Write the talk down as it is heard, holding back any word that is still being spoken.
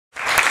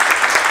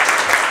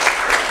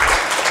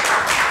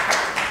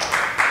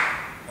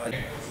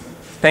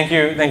Thank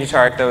you,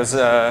 Tarek. That was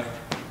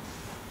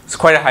it's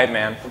quite a hype,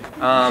 man.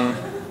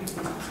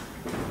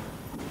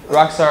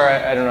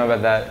 Rockstar, I don't know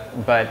about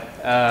that, but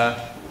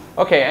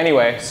okay.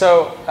 Anyway,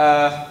 so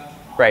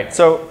right,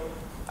 so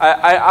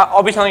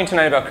I'll be telling you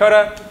tonight about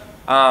Coda.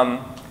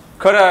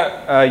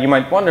 Coda, you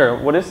might wonder,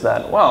 what is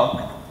that?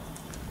 Well,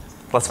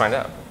 let's find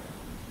out.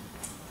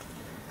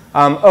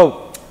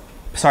 Oh,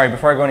 sorry.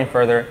 Before I go any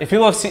further, if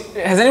you has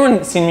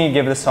anyone seen me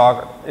give this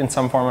talk in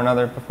some form or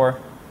another before?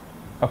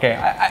 Okay,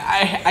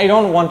 I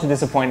don't want to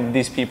disappoint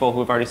these people who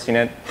have already seen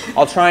it.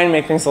 I'll try and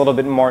make things a little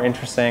bit more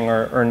interesting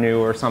or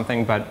new or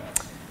something, but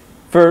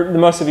for the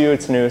most of you,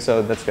 it's new,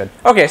 so that's good.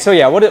 Okay, so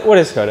yeah, what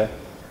is Coda?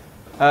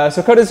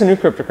 So Coda is a new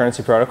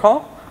cryptocurrency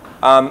protocol.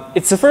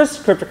 It's the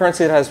first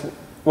cryptocurrency that has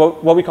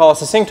what we call a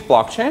succinct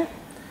blockchain.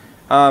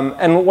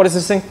 And what is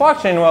a succinct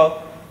blockchain?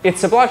 Well,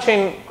 it's a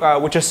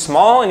blockchain which is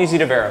small and easy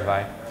to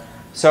verify.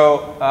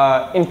 So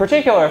in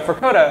particular, for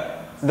Coda,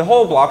 the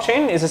whole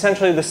blockchain is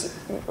essentially this,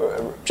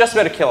 just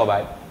about a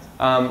kilobyte,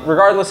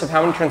 regardless of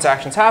how many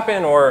transactions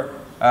happen or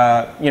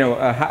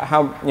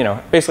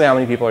basically how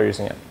many people are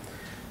using it.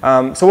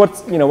 So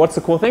what's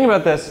the cool thing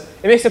about this?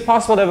 It makes it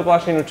possible to have a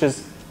blockchain which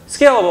is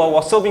scalable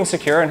while still being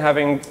secure and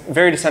having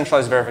very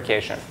decentralized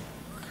verification.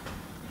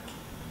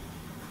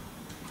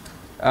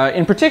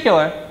 In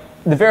particular,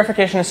 the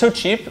verification is so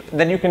cheap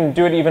that you can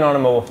do it even on a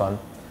mobile phone.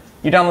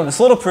 You download this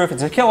little proof,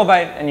 it's a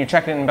kilobyte, and you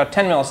check it in about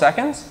 10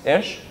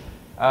 milliseconds-ish.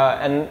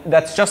 And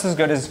that's just as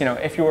good as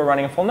if you were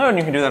running a full node, and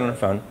you can do that on a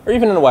phone, or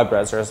even in a web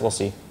browser, as we'll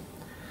see.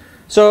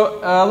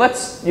 So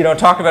let's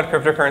talk about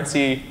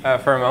cryptocurrency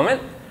for a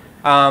moment.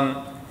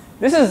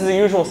 This is the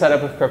usual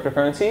setup of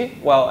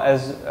cryptocurrency, well,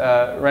 as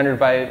rendered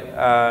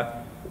by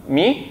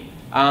me.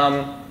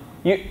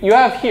 You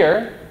have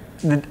here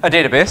a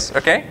database,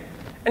 okay?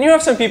 And you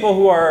have some people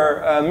who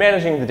are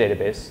managing the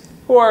database,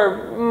 who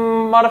are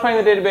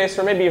modifying the database,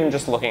 or maybe even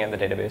just looking at the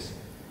database.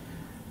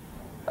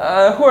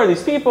 Who are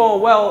these people?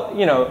 Well,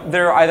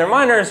 they're either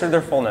miners or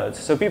they're full nodes.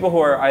 So people who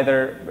are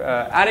either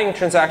adding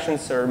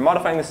transactions or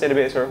modifying this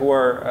database, or who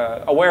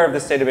are aware of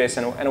this database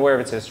and aware of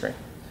its history.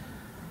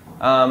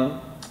 And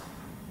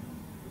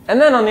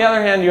then on the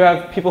other hand, you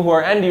have people who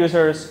are end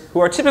users who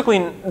are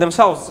typically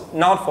themselves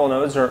not full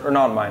nodes or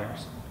not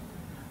miners.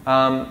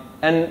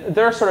 And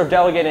they're sort of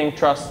delegating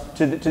trust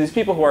to these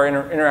people who are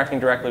interacting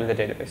directly with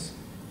the database.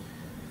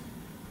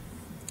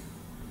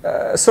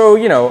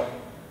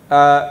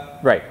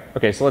 Right.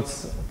 Okay, so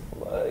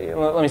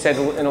let me say it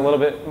in a little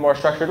bit more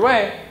structured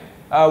way.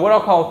 What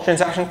I'll call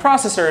transaction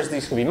processors,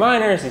 these could be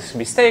miners, these could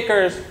be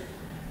stakers.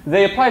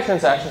 They apply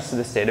transactions to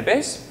this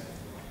database.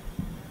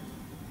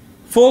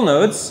 Full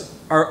nodes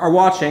are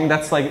watching.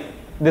 That's like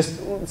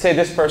this. Say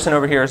this person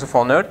over here is a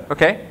full node.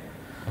 Okay.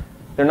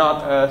 They're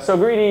not so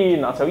greedy,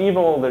 not so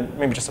evil. They're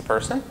maybe just a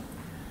person.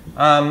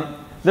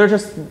 They're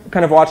just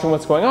kind of watching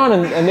what's going on,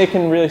 and they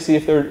can really see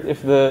if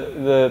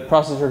the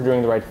processors are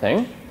doing the right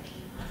thing.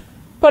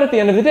 But at the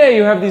end of the day,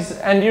 you have these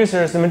end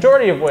users, the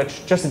majority of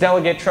which just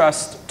delegate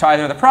trust to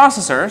either the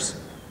processors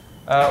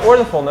or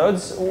the full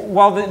nodes,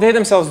 while they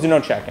themselves do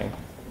no checking.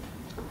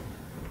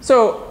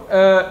 So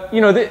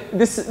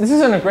this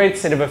isn't a great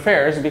state of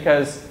affairs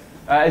because,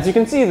 as you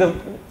can see, the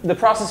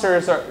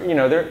processors are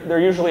they're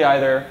usually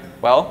either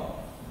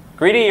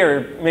greedy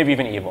or maybe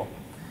even evil.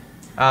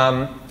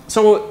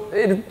 So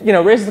it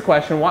raises the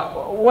question: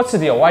 what's the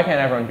deal? Why can't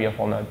everyone be a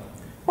full node?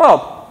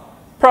 Well,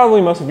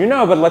 probably most of you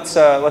know, but let's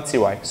see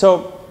why.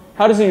 So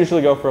how does it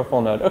usually go for a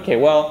full node? Okay,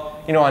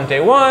 well, on day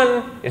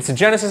one, it's a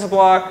genesis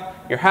block.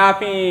 You're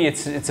happy.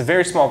 It's a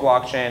very small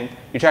blockchain.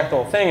 You check the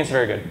whole thing. It's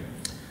very good.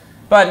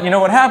 But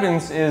what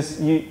happens is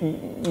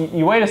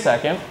you wait a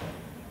second,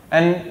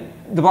 and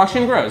the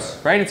blockchain grows,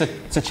 right?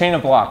 It's a chain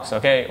of blocks.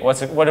 Okay, what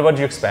did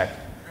you expect?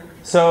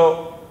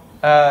 So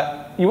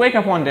you wake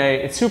up one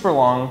day. It's super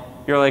long.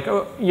 You're like,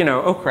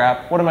 oh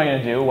crap. What am I going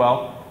to do?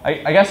 Well,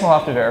 I guess I'll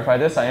have to verify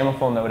this. I am a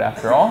full node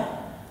after all.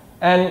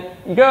 And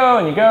you go,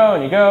 and you go,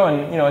 and you go,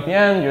 and at the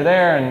end, you're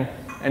there,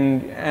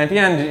 and at the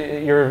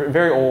end, you're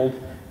very old.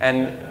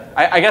 And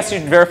I guess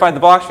you verified the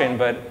blockchain,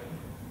 but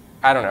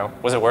I don't know.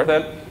 Was it worth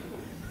it?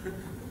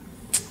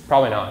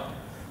 Probably not.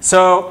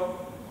 So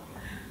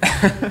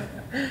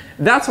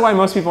that's why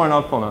most people are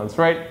not full nodes,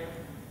 right?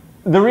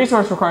 The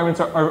resource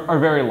requirements are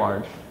very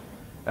large.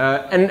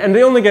 And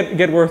they only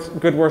get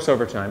worse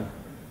over time.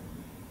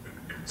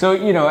 So,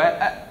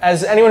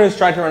 as anyone who's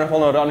tried to run a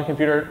full node on a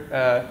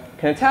computer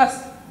can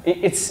attest,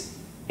 it's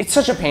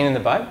such a pain in the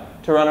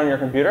butt to run on your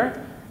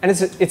computer, and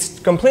it's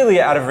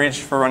completely out of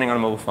reach for running on a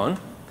mobile phone.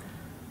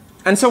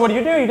 And so what do?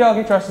 You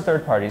delegate trust to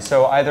third parties.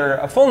 So either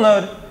a full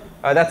node,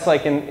 that's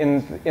like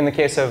in the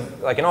case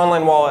of like an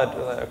online wallet,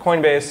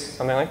 Coinbase,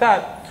 something like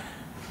that,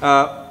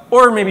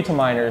 or maybe to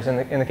miners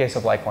in the case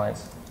of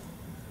lifelines.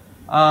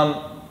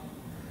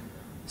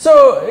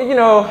 So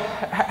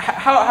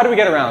how do we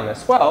get around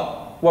this?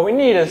 Well, what we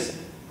need is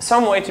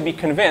some way to be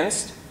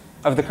convinced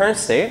of the current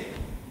state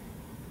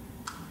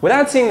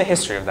without seeing the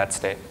history of that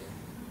state.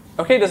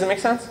 Okay, does it make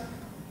sense?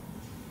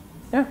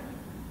 Yeah,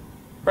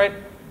 right?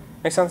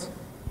 Makes sense?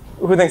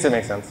 Who thinks it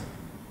makes sense?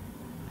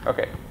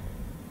 OK.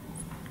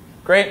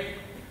 Great.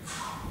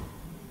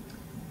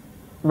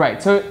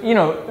 Right. So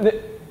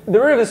the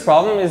root of this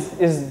problem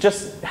is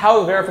just how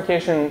the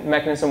verification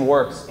mechanism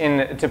works in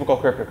a typical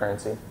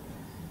cryptocurrency.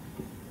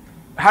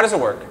 How does it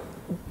work?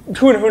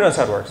 Who knows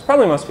how it works?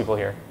 Probably most people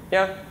here.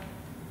 Yeah?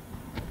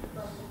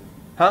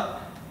 Huh?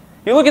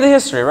 You look at the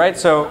history, right?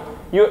 So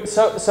you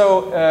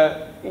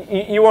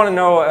want to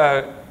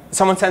know,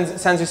 someone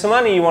sends you some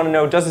money, you want to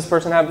know, does this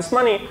person have this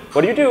money?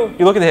 What do?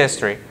 You look at the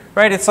history,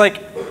 right? It's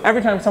like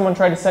every time someone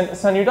tried to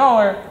send you a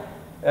dollar,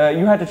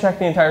 you had to check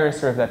the entire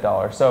history of that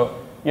dollar. So,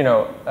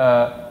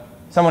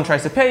 someone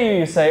tries to pay you,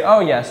 you say, oh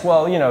yes,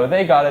 well,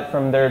 they got it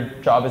from their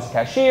job as a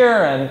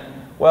cashier, and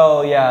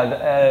well, yeah,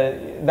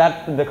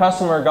 the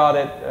customer got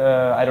it,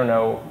 I don't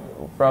know,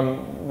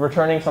 from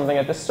returning something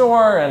at the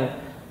store, and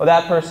well,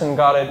 that person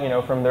got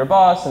it, from their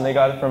boss, and they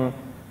got it from,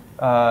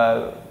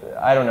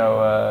 I don't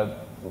know,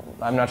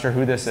 I'm not sure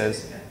who this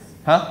is.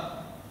 Huh?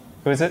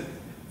 Who is it?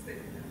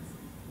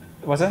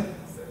 Was it?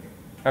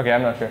 Okay,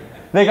 I'm not sure.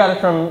 They got it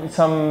from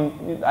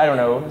some, I don't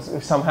know,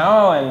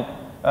 somehow, and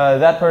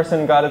that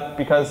person got it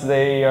because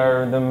they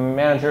are the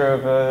manager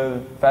of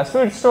a fast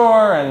food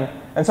store,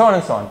 and so on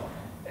and so on.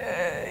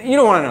 You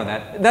don't want to know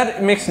that.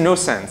 That makes no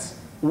sense.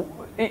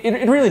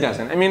 It really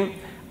doesn't. I mean,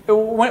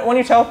 when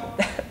you tell,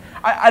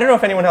 I don't know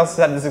if anyone else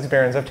has had this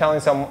experience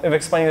of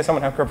explaining to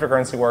someone how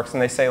cryptocurrency works,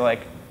 and they say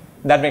like,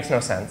 that makes no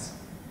sense.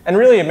 And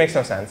really, it makes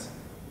no sense.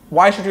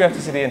 Why should you have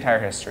to see the entire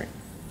history?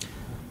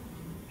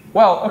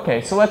 Well,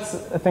 OK, so let's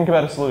think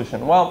about a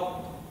solution.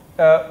 Well,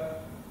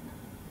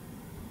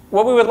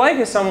 what we would like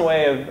is some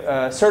way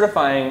of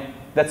certifying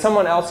that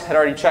someone else had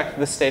already checked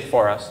this state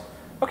for us.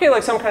 OK,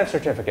 like some kind of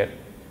certificate.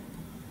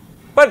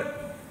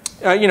 But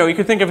you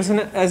could think of it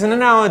as an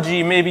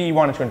analogy. Maybe you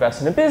wanted to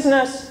invest in a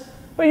business,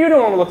 but you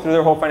don't want to look through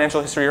their whole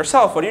financial history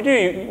yourself. What do?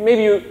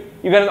 Maybe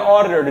you get an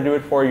auditor to do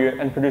it for you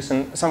and produce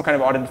some kind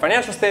of audited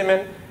financial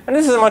statement. And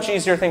this is a much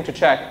easier thing to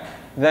check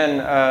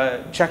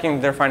than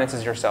checking their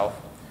finances yourself.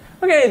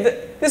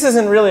 OK, this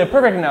isn't really a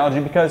perfect analogy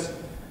because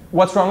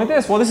what's wrong with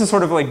this? Well, this is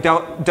sort of like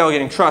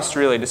delegating trust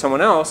really to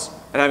someone else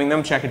and having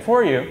them check it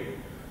for you.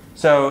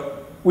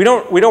 So we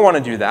don't want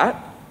to do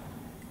that.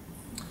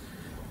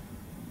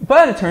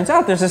 But it turns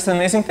out there's this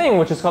amazing thing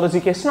which is called a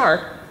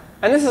zk-SNARK,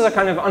 and this is a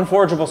kind of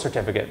unforgeable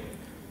certificate.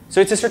 So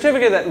it's a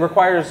certificate that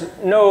requires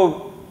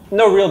no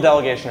real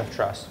delegation of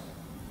trust.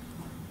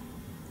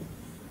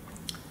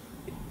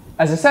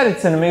 As I said,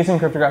 it's an amazing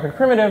cryptographic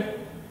primitive.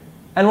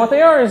 And what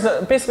they are is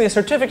basically a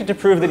certificate to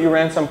prove that you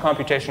ran some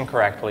computation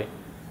correctly.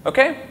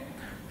 OK?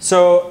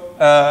 So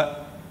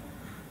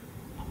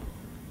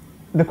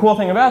the cool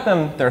thing about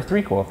them, there are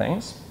three cool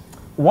things.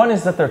 One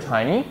is that they're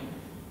tiny.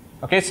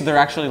 OK, so they're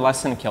actually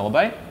less than a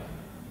kilobyte.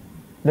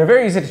 They're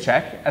very easy to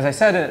check. As I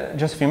said,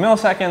 just a few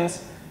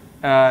milliseconds.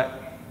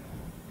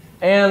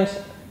 And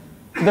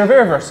they're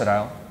very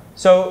versatile.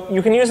 So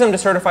you can use them to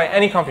certify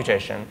any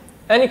computation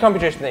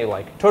that you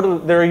like. Totally,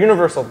 they're a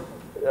universal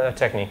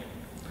technique.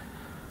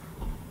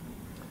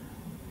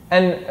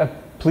 And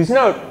please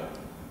note,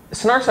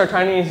 SNARKs are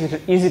tiny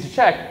and easy to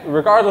check,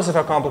 regardless of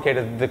how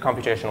complicated the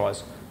computation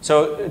was.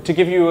 So to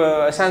give you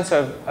a sense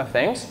of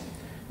things,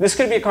 this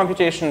could be a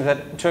computation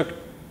that took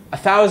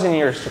 1,000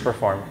 years to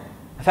perform.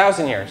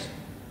 1,000 years.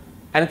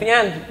 And at the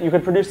end, you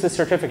could produce this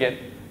certificate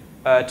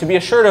to be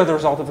assured of the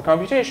result of the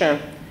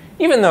computation,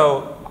 even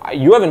though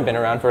you haven't been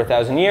around for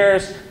 1,000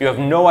 years, you have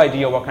no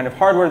idea what kind of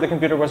hardware the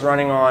computer was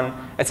running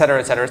on, et cetera,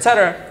 et cetera, et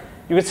cetera.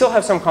 You would still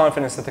have some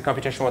confidence that the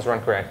computation was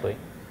run correctly.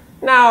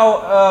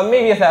 Now,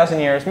 maybe 1,000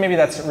 years, maybe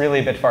that's really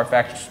a bit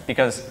far-fetched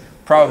because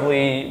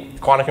probably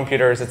quantum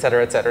computers, et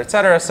cetera, et cetera, et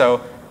cetera. So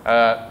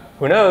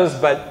who knows?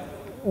 But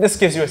this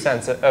gives you a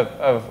sense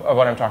of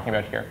what I'm talking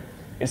about here.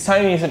 It's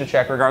tiny and easy to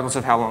check regardless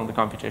of how long the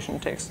computation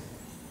takes.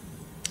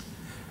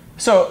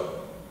 So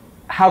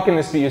how can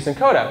this be used in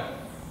Coda?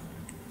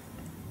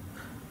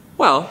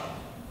 Well,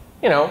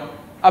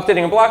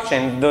 updating a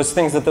blockchain, those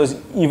things that those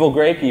evil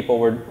gray people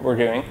were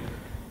doing,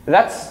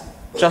 that's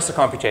just a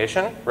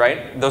computation,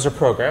 right? Those are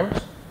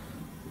programs.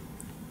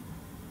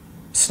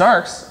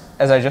 SNARKs,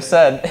 as I just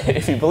said,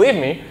 if you believe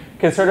me,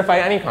 can certify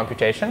any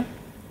computation.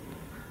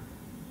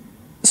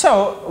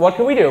 So what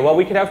can we do? Well,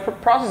 we could have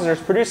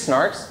processors produce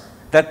SNARKs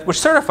which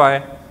certify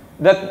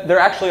that they're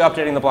actually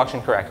updating the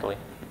blockchain correctly.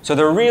 So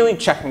they're really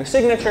checking the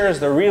signatures,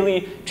 they're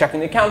really checking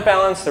the account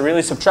balance, they're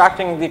really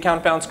subtracting the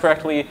account balance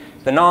correctly,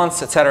 the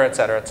nonce, et cetera, et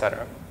cetera, et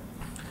cetera.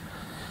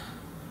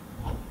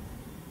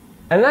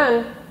 And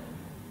then,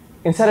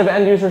 instead of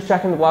end users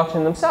checking the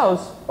blockchain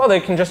themselves, well, they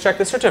can just check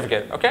the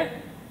certificate. OK?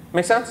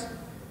 Make sense?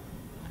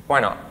 Why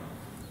not?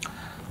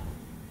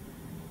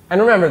 And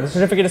remember, the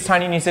certificate is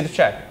tiny and easy to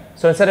check.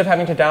 So instead of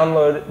having to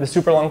download the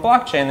super long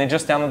blockchain, they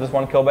just download this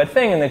 1 kilobyte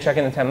thing, and they check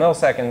in 10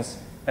 milliseconds,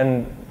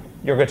 and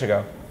you're good to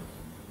go.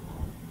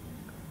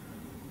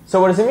 So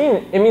what does it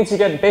mean? It means you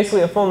get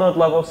basically a full node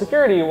level of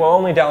security while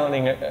only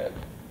downloading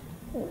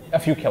a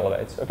few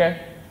kilobytes. OK?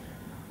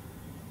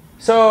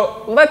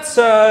 So let's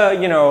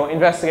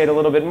investigate a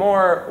little bit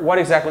more. What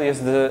exactly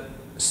is the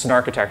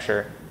SNARK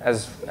architecture,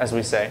 as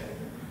we say?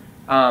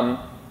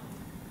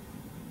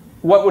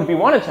 what would be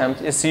one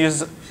attempt is to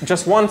use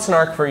just one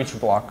snark for each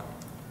block.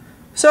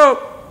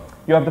 So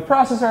you have the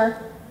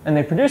processor, and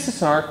they produce a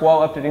snark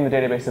while updating the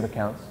database of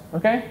accounts.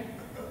 Okay?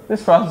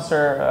 This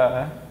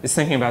processor is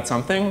thinking about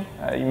something.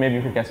 Maybe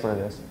you could guess what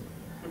it is.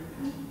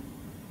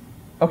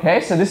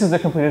 OK, so this is the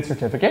completed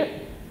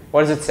certificate.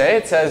 What does it say?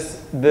 It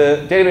says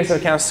the database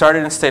of accounts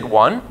started in state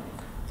 1.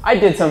 I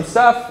did some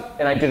stuff,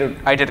 and I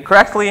did it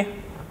correctly.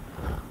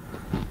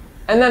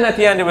 And then at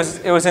the end, it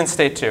was in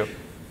state 2.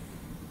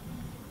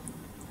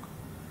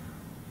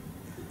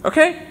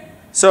 OK?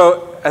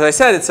 So as I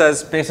said, it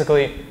says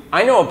basically,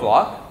 I know a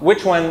block,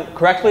 which when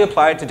correctly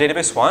applied to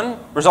database 1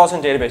 results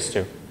in database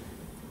 2.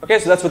 OK,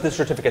 so that's what this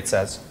certificate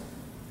says.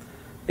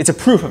 It's a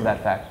proof of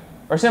that fact.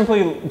 Or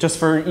simply, just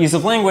for ease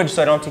of language,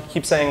 so I don't have to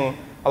keep saying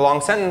a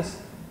long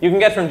sentence, you can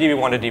get from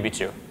DB1 to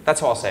DB2. That's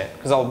how I'll say it,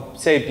 because I'll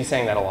be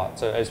saying that a lot.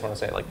 So I just want to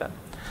say it like that.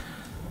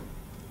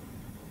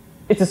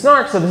 It's a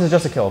snark, so this is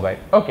just a kilobyte.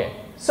 OK,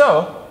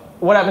 so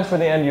what happens for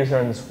the end user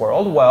in this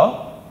world?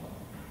 Well,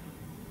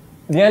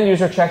 the end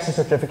user checks the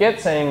certificate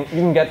saying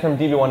you can get from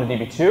DB1 to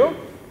DB2.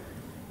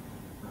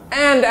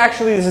 And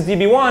actually, this is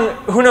DB1.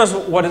 Who knows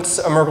what it's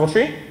a Merkle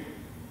tree?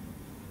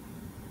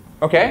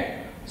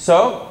 OK,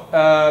 so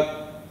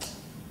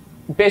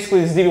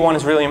basically, this DB1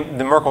 is really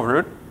the Merkle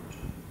root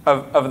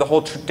of the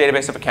whole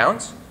database of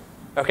accounts.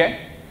 OK,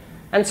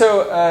 and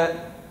so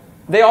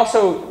they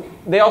also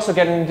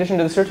get, in addition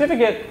to the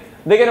certificate,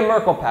 they get a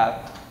Merkle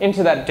path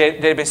into that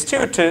database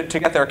 2 to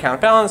get their account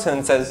balance. And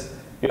it says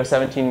you have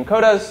 17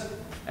 Codas.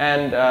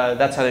 And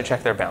that's how they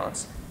check their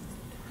balance.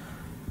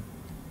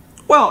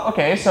 Well,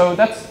 OK, so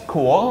that's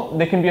cool.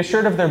 They can be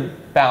assured of their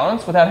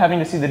balance without having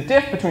to see the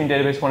diff between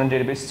database 1 and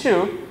database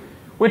 2,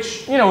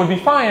 which would be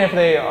fine if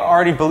they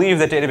already believe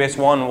that database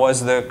 1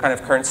 was the kind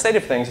of current state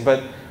of things.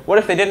 But what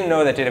if they didn't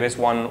know that database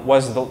 1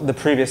 was the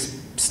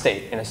previous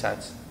state, in a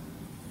sense?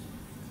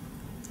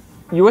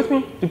 You with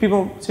me? Do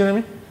people see what I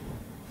mean?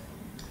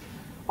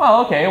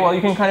 Well, OK, well,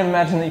 you can kind of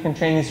imagine that you can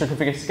chain these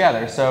certificates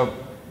together. So,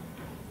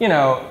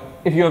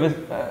 if you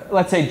have,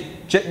 let's say,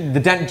 the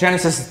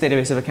Genesis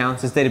database of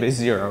accounts is database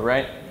 0,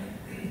 right?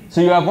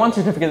 So you have one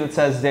certificate that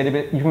says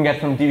database, you can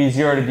get from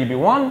DB0 to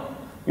DB1.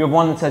 You have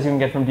one that says you can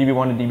get from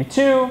DB1 to DB2.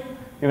 You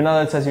have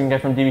another that says you can get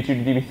from DB2 to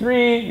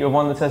DB3. You have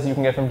one that says you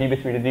can get from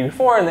DB3 to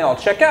DB4, and they all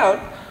check out.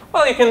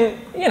 Well, you can,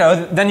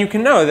 then you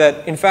can know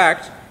that, in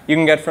fact, you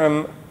can get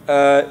from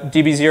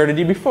DB0 to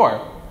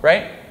DB4,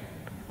 right?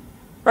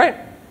 Right?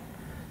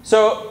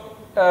 So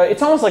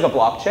it's almost like a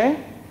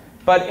blockchain.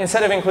 But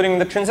instead of including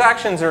the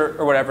transactions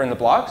or whatever in the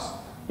blocks,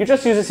 you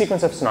just use a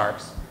sequence of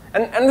SNARKs.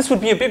 And this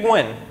would be a big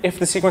win if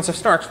the sequence of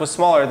SNARKs was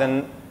smaller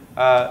than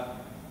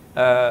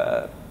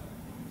the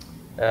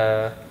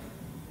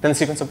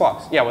sequence of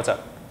blocks. Yeah, what's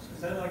up? So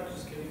is that like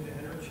just getting the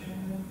header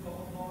chain of the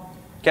whole block?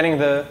 Getting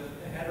the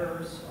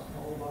headers of the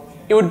whole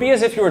blockchain? It would be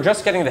as if you were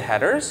just getting the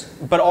headers,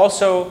 but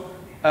also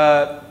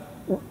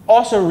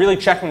really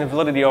checking the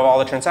validity of all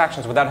the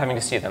transactions without having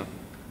to see them.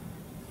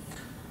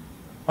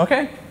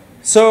 OK?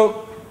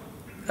 So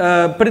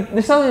but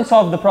this doesn't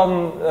solve the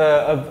problem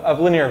of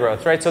linear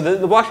growth, right? So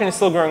the blockchain is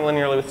still growing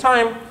linearly with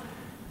time.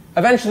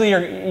 Eventually,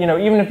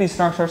 even if these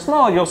snarks are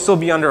small, you'll still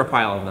be under a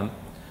pile of them.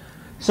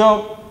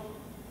 So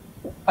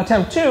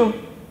attempt 2,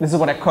 this is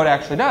what Coda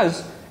actually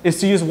does,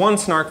 is to use one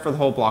snark for the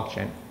whole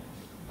blockchain.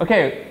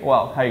 OK,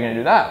 well, how are you going to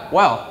do that?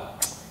 Well,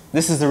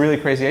 this is the really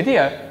crazy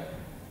idea.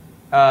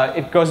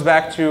 It goes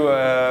back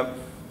to,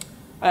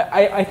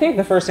 I think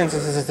the first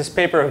instance is this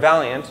paper of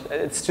Valiant.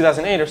 It's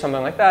 2008 or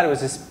something like that. It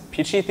was this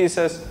PhD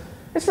thesis.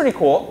 It's pretty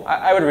cool.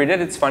 I would read it.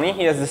 It's funny.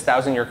 He has this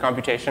 1,000-year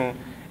computation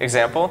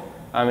example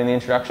in the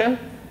introduction.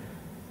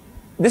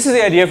 This is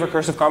the idea of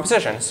recursive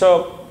composition.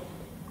 So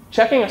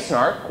checking a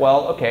snark,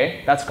 well,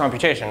 OK, that's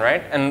computation,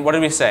 right? And what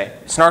did we say?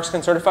 Snarks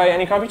can certify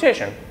any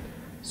computation.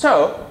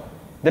 So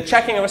the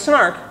checking of a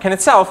snark can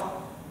itself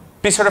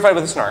be certified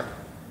with a snark.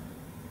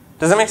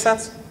 Does that make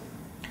sense?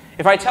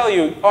 If I tell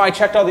you, oh, I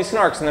checked all these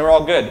snarks and they were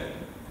all good,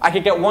 I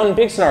could get one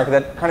big snark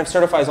that kind of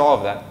certifies all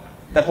of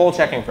that whole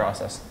checking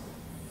process.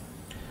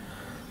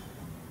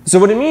 So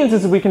what it means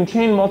is that we can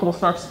chain multiple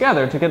snarks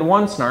together to get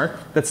one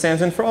snark that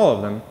stands in for all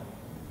of them.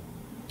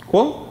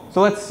 Cool?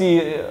 So let's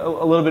see a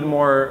little bit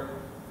more,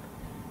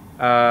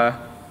 I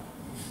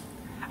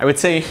would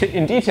say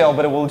in detail,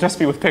 but it will just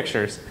be with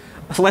pictures.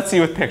 Let's see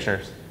with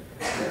pictures.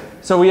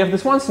 So we have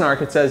this one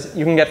snark. It says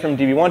you can get from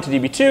DB1 to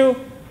DB2.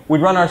 We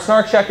run our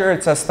snark checker.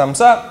 It says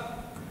thumbs up.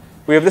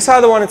 We have this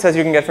other one. It says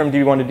you can get from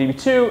DB1 to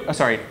DB2. Oh,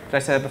 sorry, did I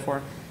say that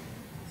before?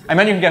 I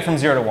meant you can get from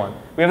 0 to 1.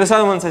 We have this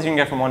other one that says you can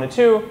get from 1 to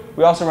 2.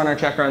 We also run our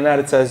checker on that.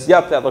 It says,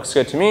 yep, that looks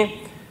good to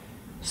me.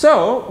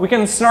 So we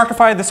can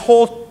snarkify this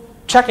whole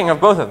checking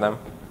of both of them,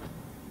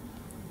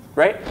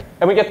 right?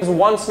 And we get this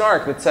one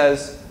snark that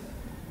says,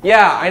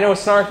 yeah, I know a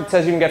snark that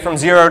says you can get from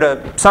 0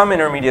 to some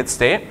intermediate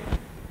state.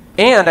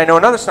 And I know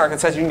another snark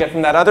that says you can get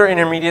from that other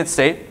intermediate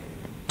state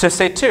to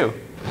state 2.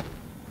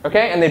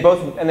 OK? And they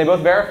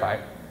both verify.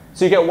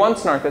 So you get one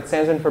snark that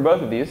stands in for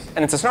both of these.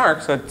 And it's a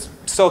snark, so it's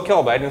still a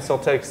kilobyte, and it still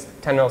takes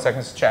 10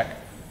 milliseconds to check.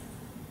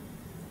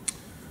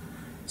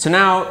 So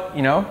now,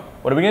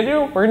 what are we going to do?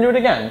 We're going to do it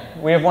again.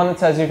 We have one that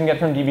says you can get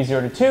from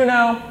db0 to 2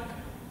 now.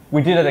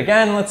 We did it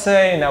again, let's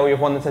say. Now we have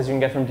one that says you can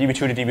get from db2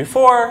 to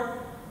db4.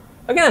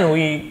 Again,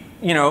 we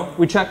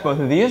check both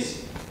of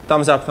these,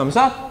 thumbs up,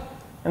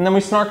 and then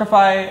we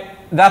snarkify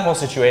that whole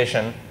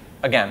situation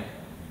again.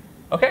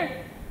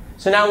 OK?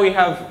 So now we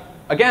have,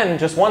 again,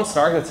 just one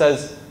snark that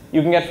says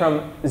you can get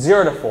from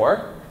 0 to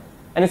 4.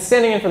 And it's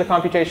standing in for the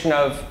computation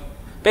of,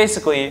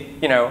 basically,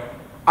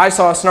 I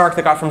saw a snark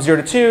that got from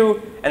 0 to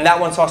 2, and that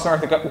one saw a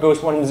snark that goes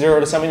from 0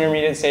 to some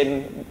intermediate state.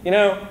 And, you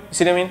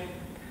see what I mean?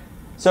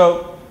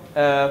 So,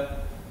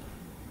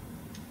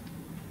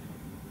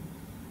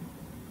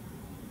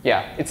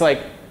 yeah, it's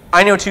like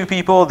I know 2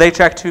 people, they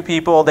check 2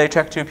 people, they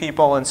check 2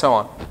 people, and so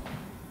on.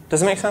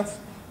 Does it make sense?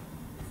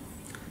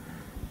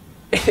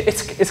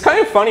 It's kind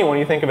of funny when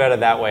you think about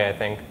it that way, I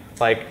think.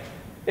 Like,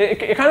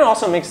 it kind of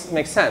also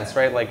makes sense,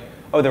 right? Like,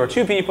 oh, there were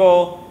 2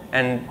 people,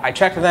 and I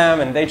checked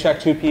them, and they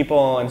checked 2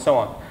 people, and so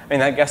on. I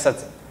mean, I guess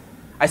that's,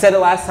 I said it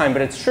last time,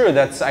 but it's true.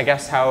 That's, I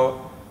guess,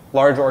 how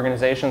large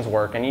organizations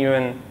work, and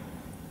even,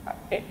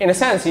 in a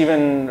sense,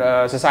 even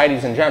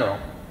societies in general.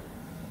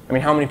 I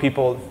mean, how many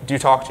people do you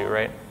talk to,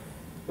 right?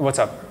 What's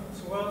up?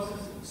 So what else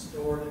is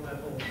stored in that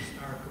whole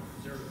snark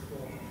of 0 to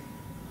 4?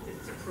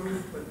 It's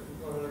approved, but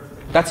what other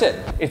things? That's it.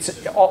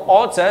 It's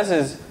all it says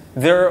is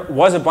there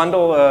was a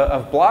bundle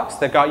of blocks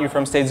that got you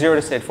from state 0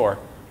 to state 4.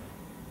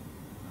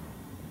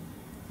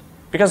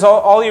 Because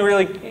all you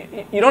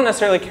really, you don't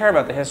necessarily care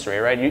about the history,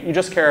 right? You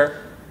just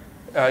care,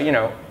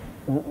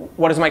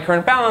 what is my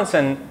current balance,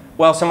 and,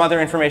 well, some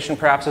other information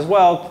perhaps as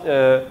well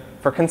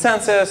for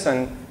consensus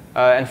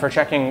and for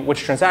checking which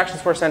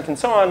transactions were sent and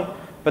so on.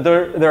 But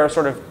there are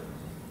sort of,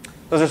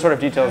 those are sort of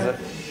details that.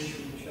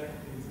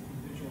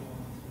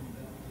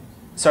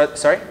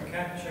 Sorry? You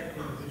can't check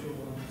the individual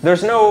ones.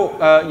 There's no,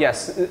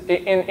 yes,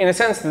 in a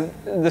sense,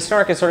 the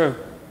snark is sort of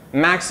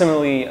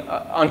maximally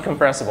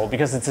uncompressible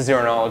because it's a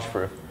zero knowledge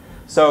proof.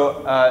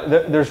 So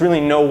there's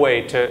really no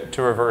way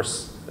to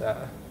reverse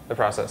the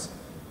process.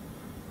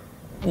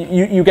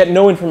 You get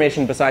no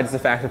information besides the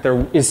fact that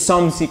there is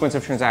some sequence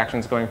of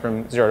transactions going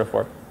from 0 to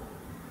 4.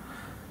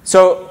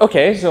 So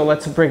OK, so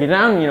let's break it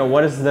down.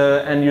 What does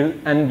the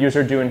end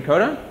user do in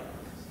Coda?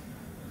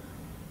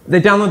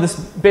 They download this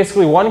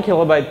basically 1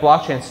 kilobyte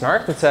blockchain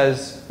snark that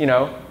says,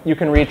 you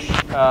can reach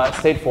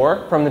state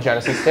 4 from the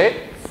genesis state.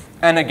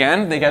 And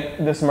again, they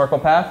get this Merkle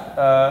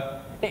path.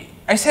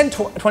 I said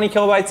 20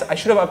 kilobytes. I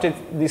should have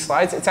updated these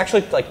slides. It's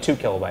actually like 2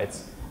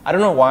 kilobytes. I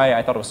don't know why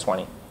I thought it was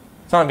 20.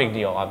 It's not a big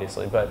deal,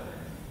 obviously, but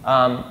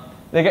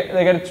they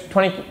get a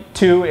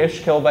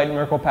 22-ish kilobyte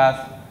Merkle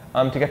path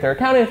to get their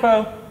account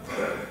info.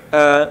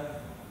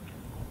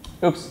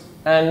 Oops.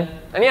 And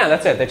yeah,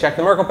 that's it. They check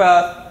the Merkle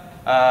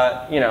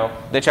path.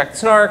 They check the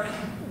snark.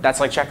 That's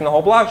like checking the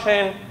whole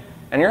blockchain,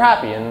 and you're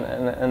happy.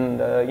 And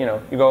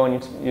you go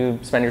and you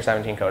spend your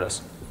 17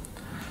 Codas.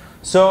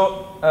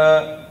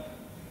 So.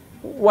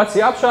 What's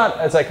the upshot?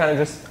 As I kind of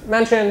just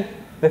mentioned,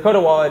 the Coda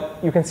wallet,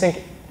 you can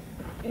sync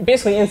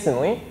basically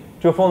instantly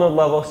to a full node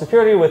level of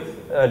security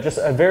with just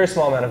a very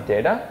small amount of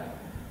data.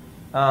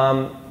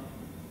 From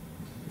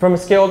a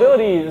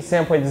scalability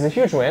standpoint, this is a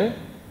huge win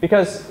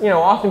because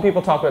often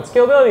people talk about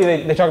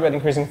scalability, they talk about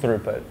increasing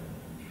throughput.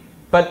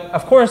 But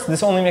of course,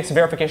 this only makes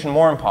verification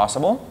more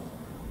impossible.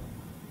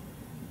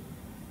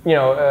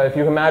 If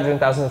you imagine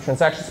thousands of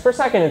transactions per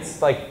second,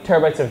 it's like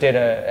terabytes of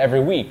data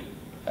every week.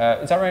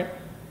 Is that right?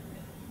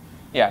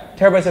 Yeah,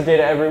 terabytes of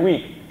data every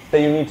week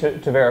that you need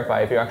to verify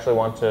if you actually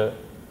want to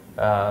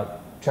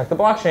check the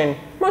blockchain.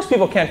 Most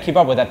people can't keep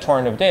up with that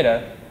torrent of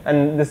data,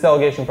 and this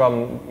delegation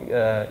problem,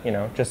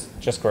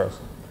 just grows.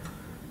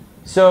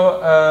 So,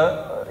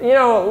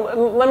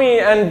 let me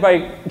end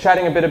by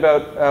chatting a bit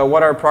about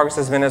what our progress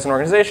has been as an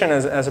organization,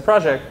 as a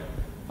project.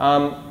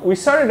 We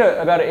started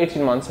about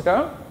 18 months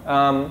ago.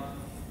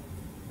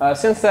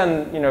 Since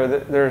then,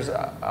 there's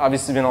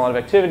obviously been a lot of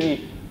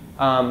activity.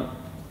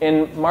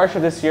 In March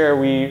of this year,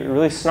 we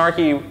released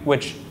Snarky,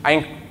 which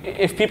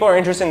if people are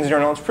interested in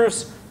zero knowledge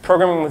proofs,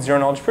 programming with zero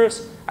knowledge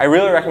proofs, I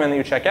really recommend that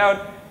you check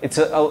out. It's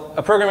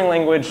a programming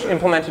language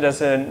implemented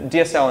as a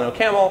DSL and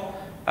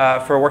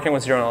OCaml for working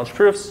with zero knowledge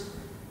proofs.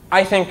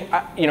 I think,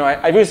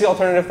 I've used the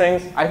alternative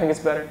things. I think it's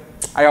better.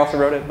 I also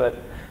wrote it, but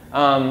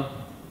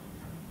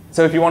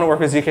so if you want to work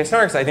with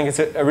zk-SNARKs, I think it's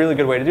a really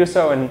good way to do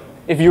so. And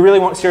if you really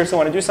seriously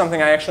want to do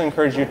something, I actually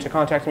encourage you to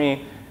contact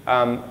me,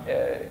 and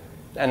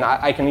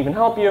I can even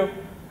help you.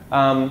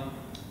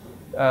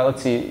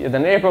 Let's see,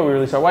 then in April we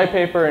released our white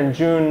paper. In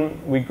June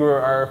we grew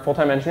our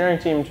full-time engineering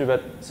team to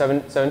about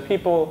seven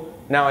people.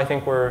 Now I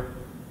think we're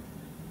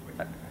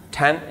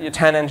 10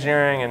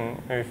 engineering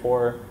and maybe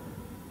 4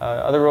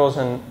 other roles.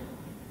 And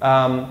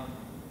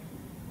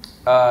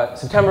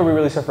September we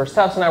released our first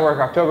test network.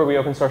 October we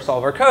open sourced all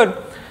of our code,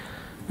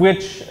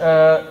 which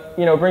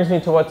brings me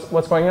to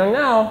what's going on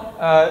now.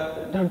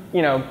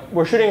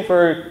 We're shooting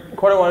for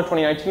quarter 1 of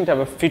 2019 to have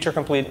a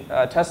feature-complete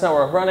test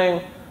network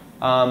running.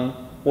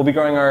 We'll be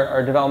growing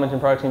our development and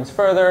product teams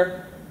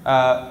further,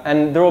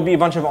 and there will be a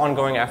bunch of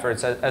ongoing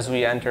efforts as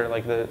we enter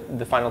like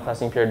the final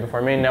testing period before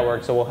our main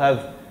network. So we'll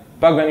have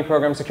bug bounty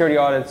programs, security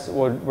audits.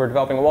 We're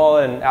developing a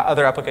wallet and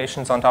other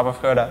applications on top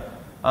of Coda.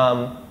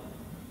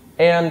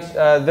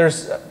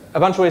 There's a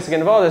bunch of ways to get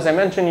involved. As I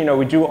mentioned,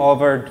 we do all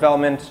of our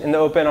development in the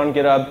open on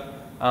GitHub.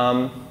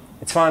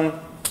 It's fun.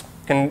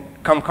 You can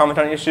come comment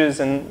on issues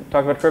and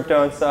talk about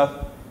crypto and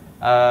stuff.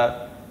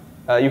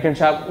 You can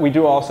chat. We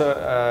do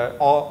also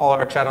all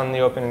our chat on the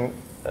open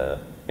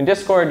in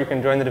Discord. You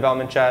can join the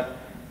development chat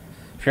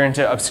if you're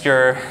into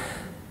obscure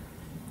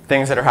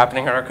things that are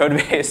happening in our code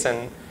base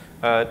and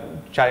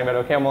chatting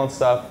about OCaml and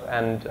stuff.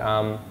 And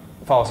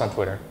follow us on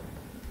Twitter.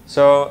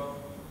 So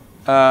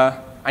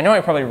I know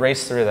I probably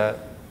raced through that.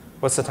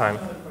 What's the time?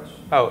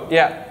 Oh,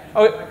 yeah.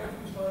 Oh,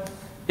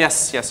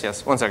 yes.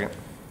 1 second.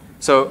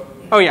 So,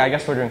 oh yeah, I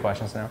guess we're doing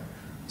questions now.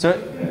 So,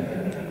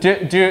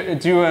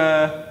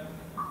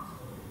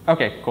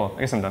 okay, cool. I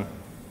guess I'm done.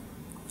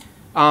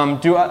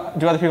 Do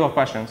other people have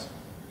questions?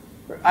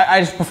 I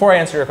just, before I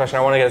answer your question,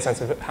 I want to get a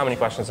sense of how many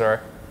questions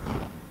there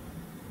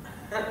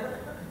are.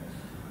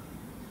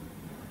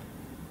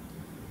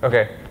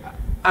 Okay,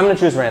 I'm going to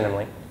choose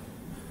randomly.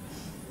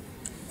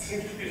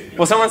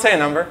 Will someone say a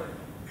number?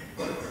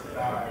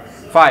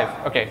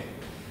 5. Okay.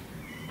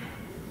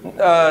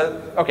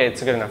 Okay,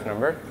 it's a good enough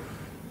number.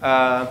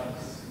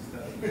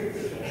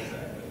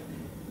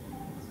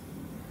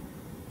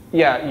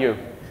 Yeah, you.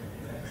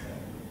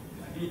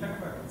 Can you talk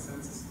about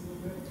consensus a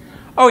little bit?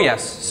 Oh,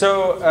 yes.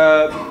 So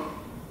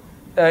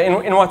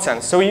in what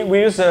sense? So we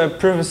use a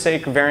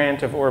proof-of-stake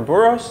variant of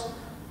Ouroboros.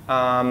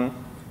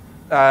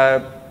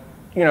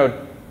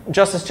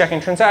 Just as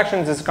checking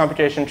transactions is a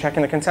computation,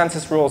 checking the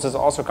consensus rules is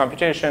also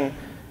computation.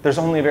 There's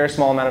only a very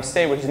small amount of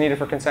state which is needed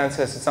for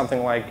consensus. It's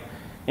something like,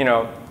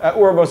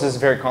 Ouroboros is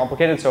very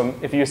complicated. So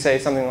if you say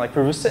something like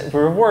proof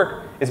of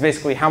work is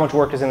basically how much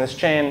work is in this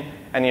chain,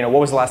 and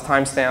what was the last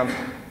timestamp,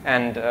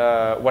 and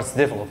what's the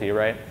difficulty,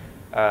 right?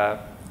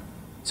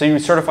 So you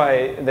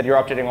certify that you're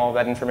updating all of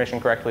that information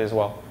correctly as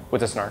well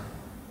with a snark.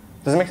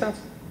 Does it make sense?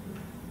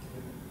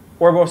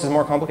 Ouroboros is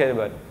more complicated,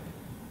 but. A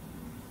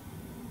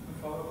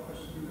follow-up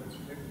question that's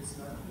related to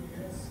snark,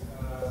 I guess.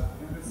 I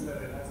noticed that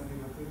it hasn't been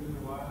updated in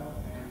a while,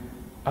 and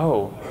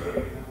Oh.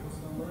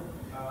 number.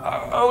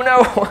 Oh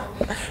no.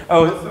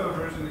 Oh. Also a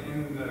version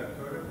in the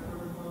Coda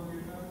protocol we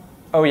have.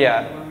 Oh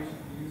yeah. The one we should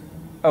be using.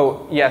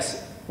 Oh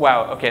yes.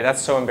 Wow. Okay,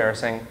 that's so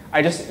embarrassing.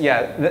 I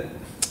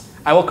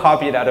will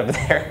copy it out of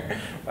there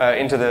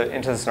into the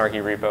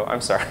Snarky repo.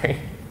 I'm sorry.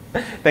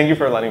 Thank you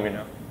for letting me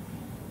know.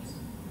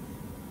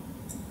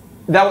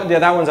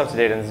 That one's up to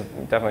date and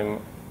it's definitely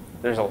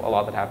there's a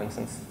lot that happened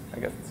since I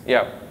guess.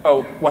 Yeah.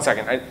 Oh, 1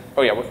 second.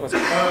 Oh yeah. What's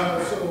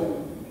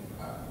So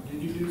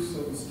did you do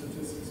some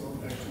statistics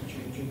on actually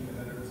changing the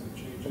headers and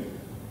changing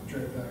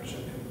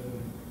transaction and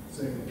then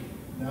saying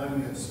now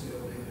you have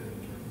stale data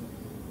in terms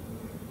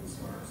of the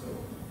snark? So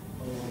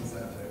how long does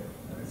that take?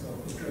 Right? So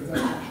the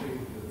transaction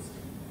changes.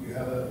 You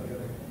have a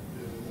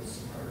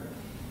snark.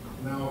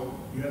 Now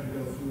you have to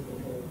go through the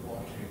whole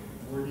blockchain.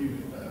 Where do you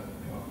get that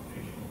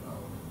computational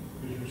power?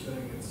 Because you're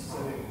saying it's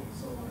sitting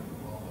somewhere in the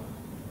wallet,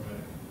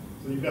 right?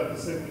 So you've got the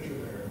signature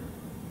there.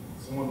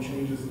 Someone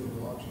changes in the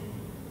blockchain,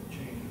 it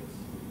changes.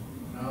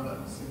 Now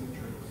that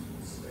signature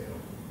is stale.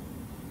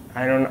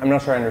 I'm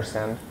not sure I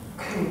understand.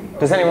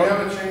 Does anyone? We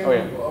have a chain Oh,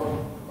 yeah.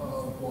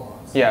 of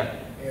blocks. Yeah.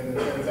 And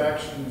the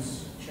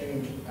transactions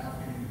change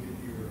after you get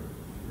your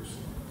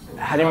snark. So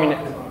How do you mean the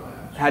clock is not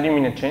matched. How do you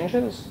mean it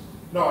changes?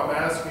 No, I'm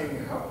asking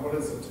what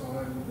is the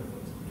time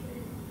difference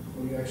between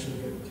when you actually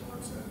get the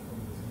timestamp from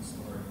the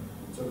snark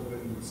to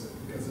when you say,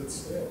 because it's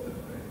stale,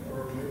 right?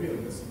 Or maybe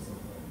I'm missing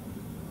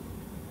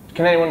something.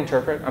 Can anyone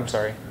interpret? I'm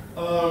sorry.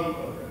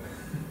 Okay.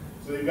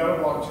 So you've got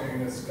a blockchain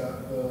that's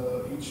got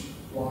each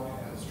block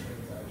has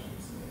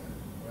transactions in it,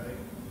 right?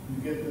 You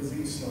get the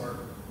Z-snark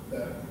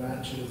that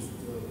matches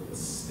the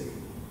state.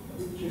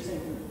 You're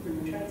saying for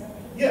your transaction?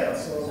 Yeah,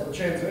 so the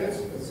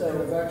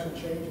transaction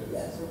changes.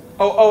 Yeah, so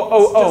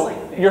Oh.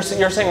 You're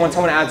saying when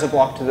someone adds a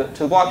block to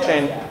the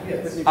blockchain.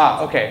 Yes.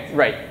 Okay,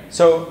 right.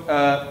 So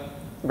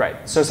right.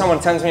 So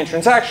someone sends me a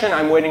transaction.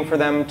 I'm waiting for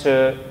them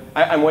to.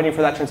 I'm waiting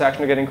for that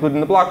transaction to get included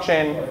in the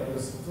blockchain. Right,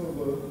 the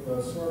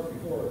snark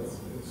before is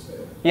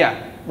stale.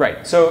 Yeah,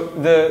 right. So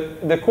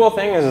the cool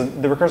thing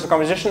is the recursive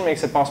composition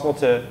makes it possible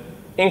to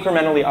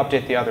incrementally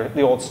update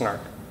the old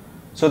snark.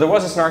 So there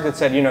was a snark that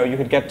said you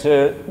could get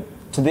to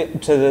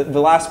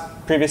the last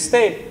previous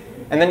state,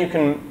 and then you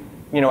can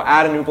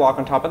add a new block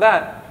on top of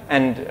that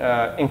and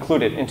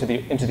include it into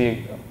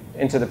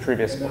the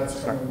previous And that's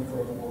snark. coming from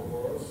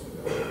Ouroboros.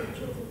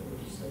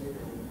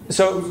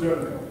 So Who's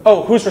doing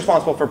that? who's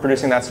responsible for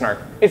producing that snark?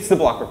 It's the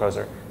block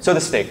proposer, so the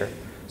staker.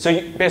 So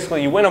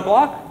basically, you win a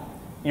block.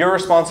 You're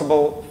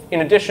responsible, in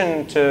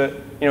addition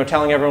to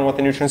telling everyone what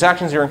the new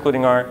transactions you're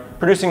including are,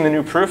 producing the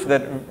new proof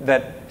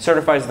that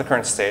certifies the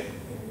current state.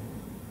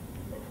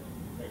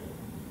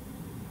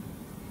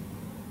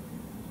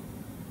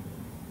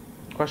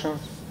 Questions?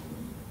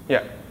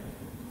 Yeah.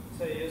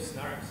 So you use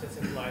snarks, it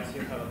implies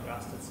you have a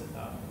trusted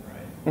setup,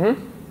 right?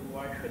 Mm-hmm.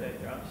 Why should I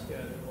trust you,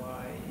 and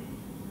why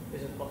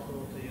is it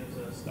possible to use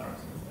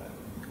snarks instead?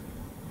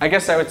 I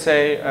guess I would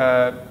say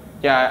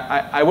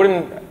Yeah, I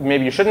wouldn't,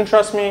 maybe you shouldn't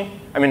trust me.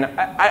 I mean,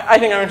 I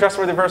think I'm a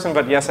trustworthy person,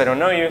 but yes, I don't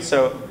know you.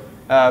 So,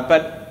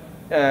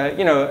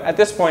 you know, at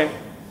this point,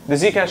 the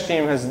Zcash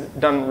team has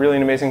done really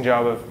an amazing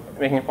job of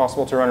making it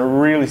possible to run a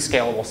really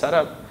scalable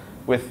setup.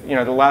 With, you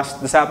know,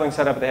 the sapling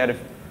setup, they had,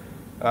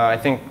 I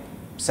think,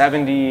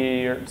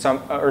 70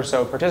 or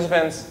so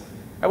participants.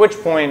 At which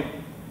point,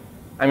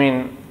 I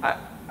mean,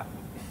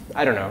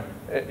 I don't know.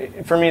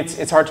 For me,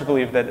 it's hard to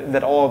believe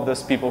that all of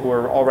those people who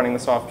are all running the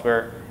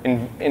software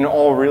in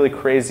all really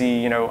crazy,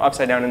 you know,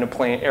 upside down in a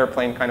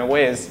airplane kind of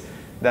ways,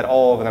 that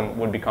all of them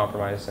would be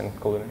compromised and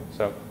colluding.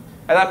 So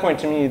at that point,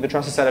 to me, the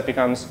trusted setup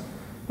becomes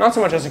not so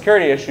much a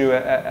security issue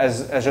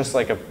as just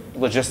like a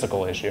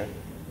logistical issue. Is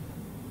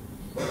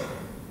it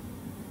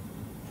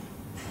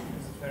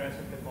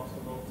theoretically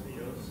possible to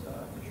use to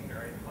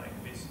generate like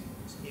this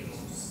scheme of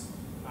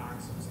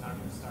SNARKs and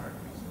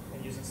SNARKs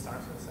and using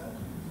SNARKs instead?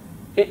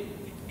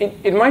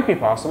 It might be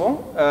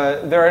possible.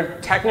 There are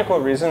technical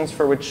reasons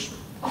for which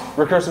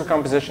recursive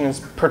composition is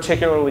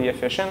particularly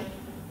efficient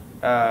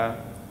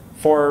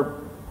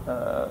for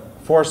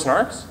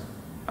SNARKs.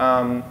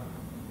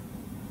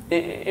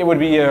 It would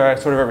be a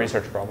sort of a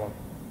research problem.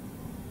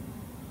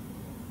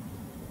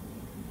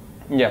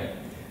 Yeah.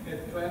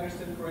 Do I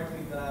understand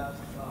correctly that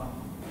a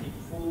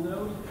full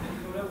node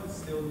in Coda would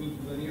still need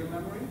linear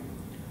memory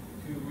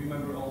to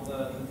remember all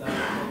the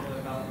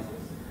balances?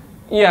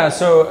 Yeah,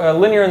 so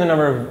linear in the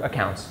number of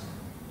accounts.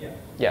 Yeah.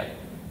 Yeah,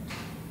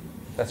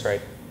 that's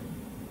right.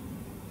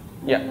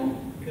 Yeah.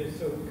 Okay,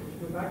 so could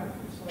you go back a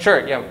few slides?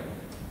 Sure, yeah.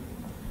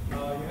 You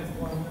had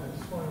one, I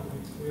just wanted to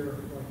be clear,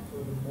 like for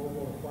the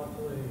mobile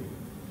plotly.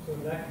 So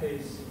in that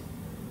case,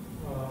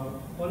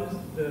 what is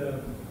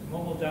the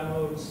mobile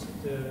downloads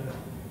the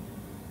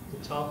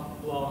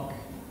top block,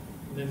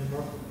 and then the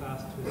Merkle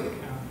pass to the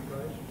account,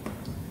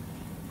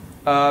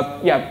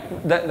 right? Yeah,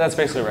 that's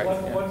basically right.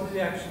 What does it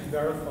actually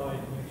verify to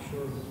make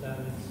sure that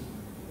is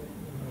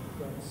in the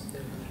correct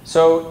state?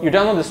 So you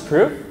download this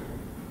proof.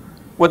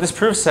 What this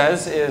proof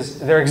says is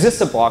there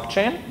exists a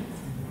blockchain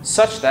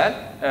such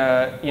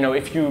that you know,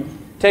 if you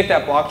take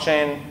that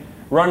blockchain,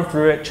 run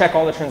through it, check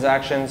all the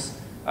transactions,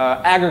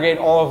 aggregate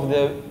all of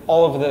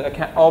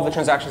the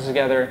transactions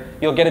together,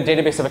 you'll get a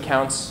database of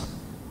accounts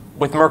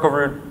with Merkle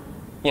root,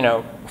 you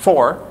know,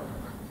 4,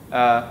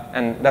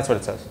 and that's what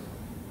it says.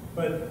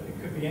 But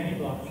it could be any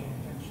blockchain,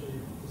 potentially.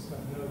 This stuff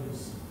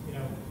knows, you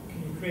know,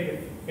 can you create a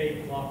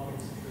fake block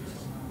basically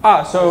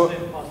somehow? So,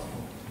 is it possible?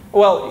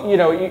 well, you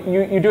know,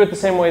 you do it the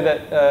same way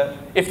that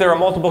if there are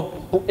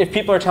multiple, if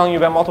people are telling you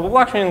about multiple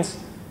blockchains,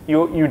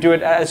 you do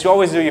it as you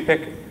always do. You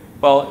pick,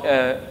 well,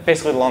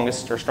 basically the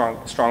longest or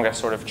strongest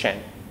sort of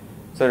chain.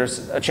 So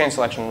there's a chain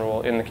selection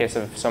rule in the case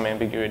of some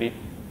ambiguity.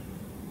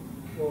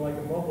 Well, like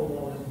a mobile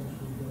wallet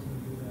usually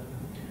doesn't do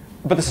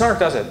that. But the SNARK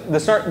does it.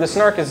 The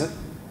SNARK is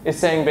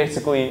saying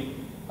basically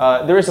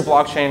there is a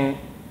blockchain.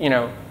 You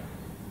know,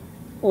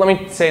 let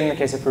me say in the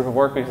case of proof of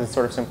work because it's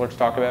sort of simpler to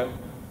talk about.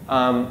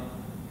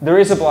 There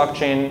is a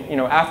blockchain. You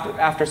know,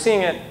 after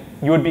seeing it,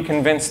 you would be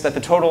convinced that the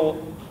total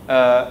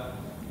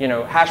you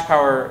know, hash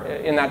power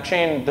in that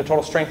chain, the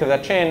total strength of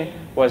that chain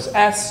was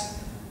S,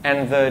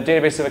 and the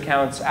database of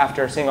accounts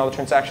after seeing all the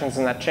transactions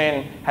in that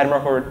chain had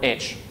Merkle root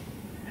H.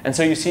 And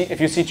so you see, if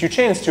you see two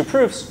chains, two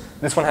proofs,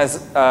 this one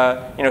has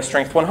you know,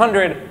 strength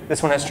 100,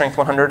 this one has strength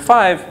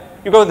 105,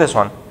 you go with this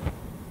one.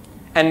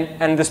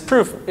 And this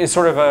proof is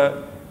sort of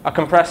a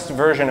compressed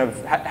version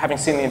of having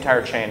seen the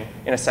entire chain,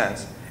 in a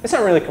sense. It's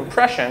not really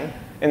compression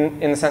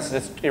in the sense that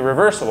it's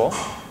irreversible,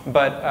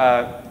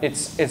 but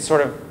it's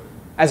sort of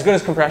as good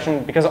as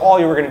compression because all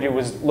you were going to do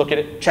was look at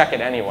it, check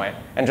it anyway,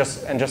 and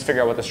just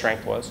figure out what the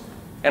strength was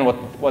and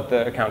what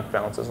the account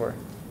balances were.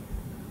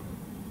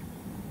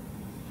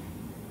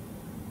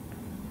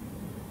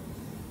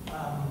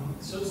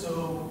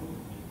 So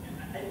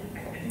I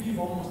think you've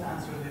almost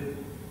answered it,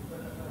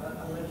 but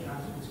I'll let you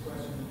answer this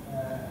question.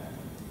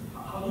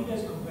 How do you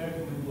guys compare to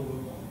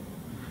Nimble?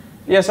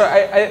 Yeah, so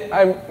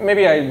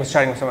maybe I was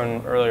chatting with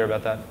someone earlier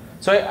about that.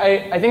 So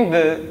I think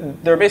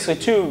there are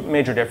basically two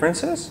major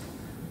differences.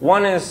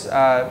 One is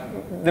the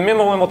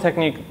Mimble-Wimble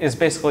technique is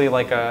basically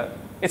like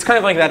it's kind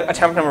of like that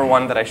attempt number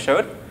 1 that I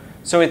showed.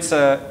 So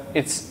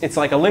it's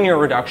like a linear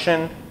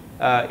reduction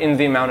in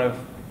the amount of,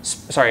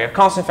 sorry, a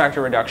constant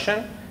factor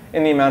reduction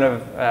in the amount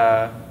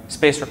of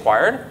space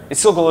required. It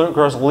still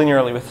grows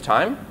linearly with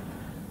time.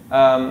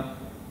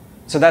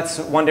 So that's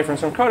one difference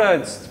from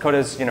Coda. Coda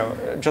is, you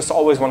know, just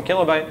always 1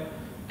 kilobyte.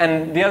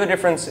 And the other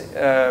difference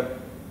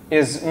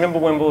is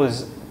Mimble-Wimble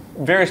is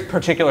very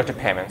particular to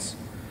payments.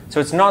 So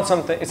it's not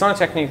a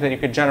technique that you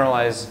could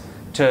generalize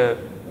to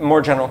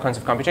more general kinds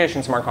of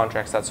computation, smart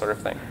contracts, that sort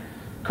of thing.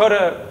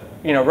 Coda,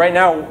 you know, right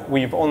now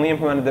we've only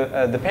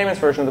implemented the payments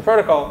version of the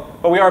protocol,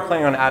 but we are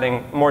planning on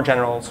adding more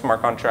general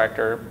smart contract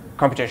or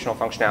computational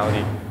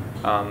functionality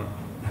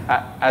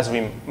as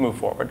we move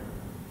forward.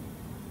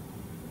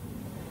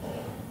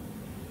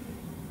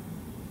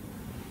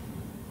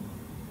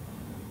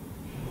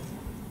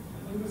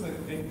 When does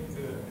it take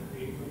to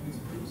create one of these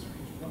proofs for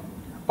each one?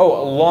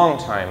 Oh, a long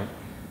time.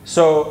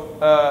 So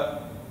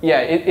yeah,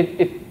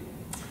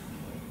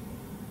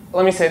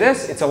 let me say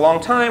this, it's a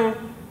long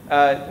time.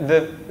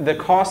 The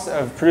cost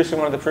of producing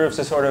one of the proofs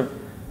is sort of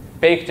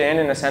baked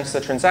in a sense,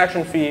 the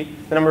transaction fee.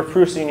 The number of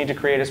proofs that you need to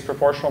create is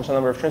proportional to the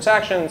number of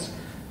transactions.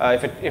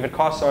 If it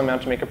costs some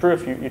amount to make a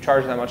proof, you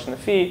charge that much in the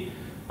fee.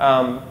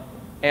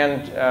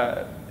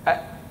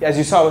 As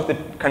you saw with the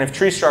kind of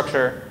tree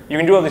structure, you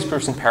can do all these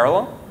proofs in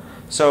parallel.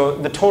 So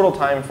the total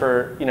time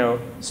for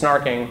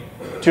snarking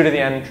 2 to the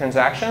n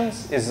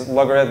transactions is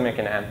logarithmic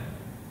in n.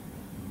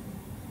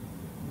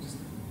 Just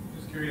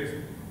curious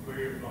where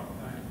your block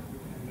time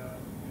end up.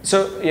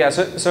 So yeah,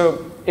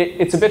 so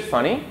it's a bit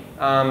funny.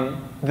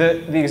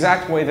 The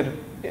exact way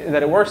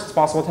that it works, it's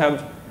possible to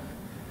have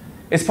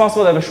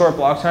a short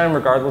block time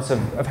regardless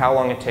of how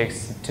long it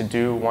takes to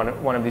do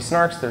one of these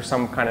snarks. There's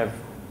some kind of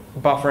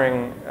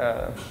buffering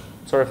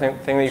sort of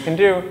thing that you can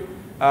do.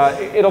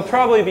 It'll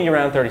probably be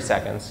around 30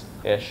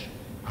 seconds-ish.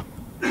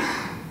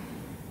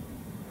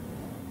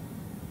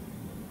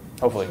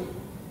 Hopefully.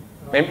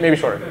 Maybe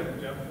shorter.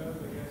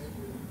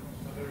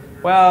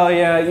 Well,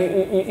 yeah,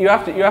 you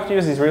have to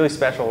use these really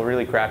special,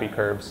 really crappy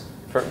curves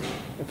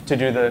to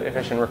do the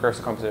efficient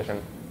recursive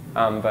composition.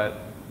 But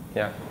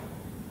yeah.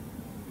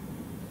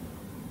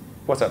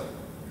 What's up?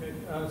 Okay,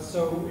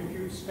 so if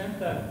you spent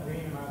that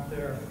green amount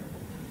there,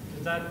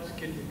 does that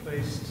get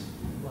replaced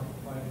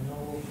like by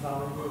no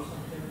value or something?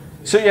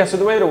 So yeah, so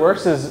the way that it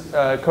works is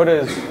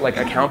Coda is like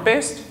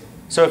account-based.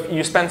 So if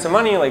you spend some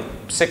money, like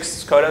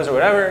 6 Codas or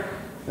whatever,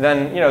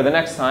 then the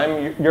next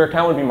time your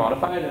account would be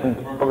modified and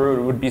the Merkle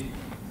root would be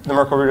the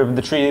Merkle root of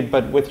the tree,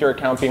 but with your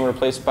account being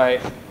replaced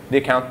by the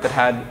account that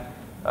had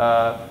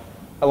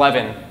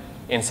 11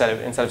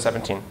 instead of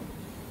 17.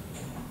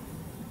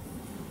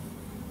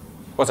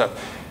 What's up?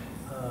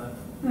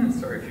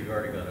 Sorry if you've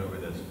already gone over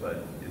this,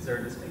 but is there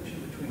a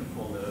distinction between a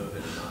full node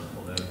and a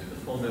non-full node? Do the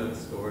full nodes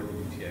store the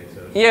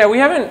UTXO? Yeah, we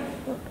haven't,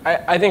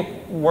 I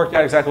think, worked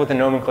out exactly what the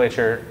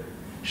nomenclature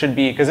should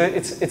be, because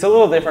it's a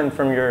little different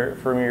from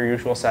your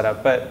usual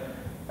setup. But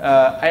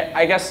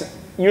I guess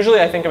usually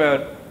I think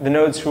about the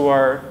nodes who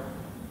are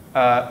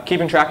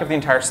keeping track of the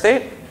entire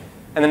state,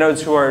 and the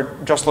nodes who are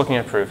just looking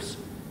at proofs.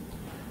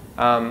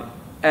 The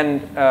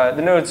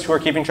nodes who are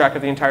keeping track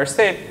of the entire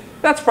state,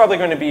 that's probably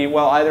going to be,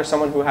 well, either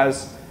someone who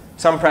has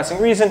some pressing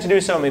reason to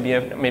do so, maybe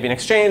an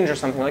exchange or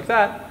something like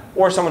that,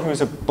 or someone who's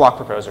a block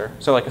proposer,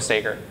 so like a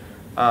staker.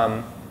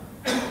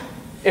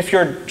 If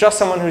you're just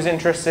someone who's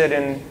interested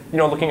in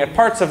looking at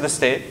parts of the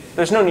state,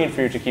 there's no need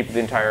for you to keep the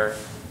entire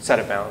set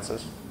of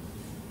balances.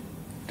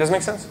 Does it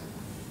make sense?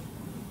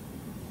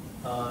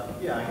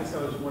 Yeah, I guess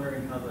I was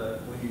wondering how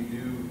when you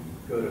do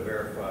go to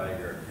verify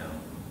your account,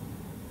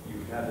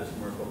 you have this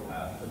Merkle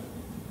path, but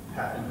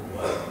path into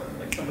what?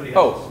 Like somebody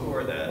has to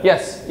store that.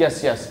 Yes.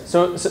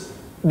 So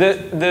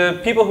the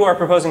people who are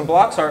proposing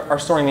blocks are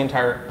storing the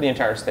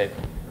entire state.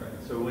 Right.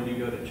 So when you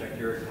go to check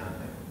your account,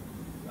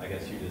 I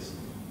guess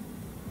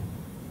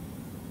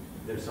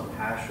there's some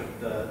hash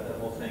of the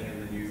whole thing,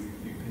 and then you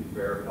can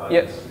verify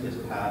this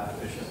path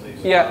efficiently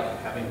without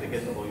having to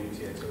get the whole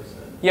UTXO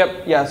set.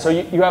 Yep. Yeah. So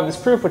you have this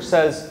proof which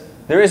says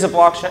there is a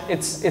block.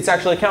 It's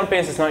actually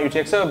account-based. It's not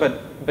UTXO,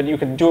 but you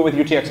could do it with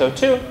UTXO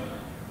too.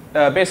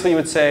 Basically, you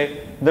would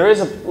say there is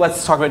a.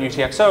 Let's talk about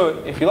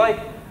UTXO if you like.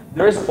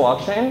 There is a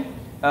blockchain,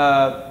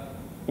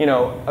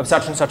 of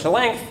such and such a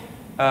length,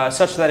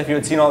 such that if you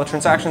had seen all the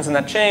transactions in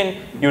that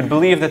chain, you would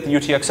believe that the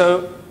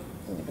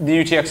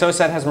UTXO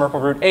set has Merkle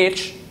root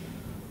H,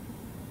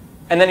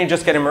 and then you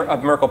just get a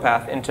Merkle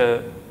path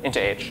into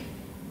H.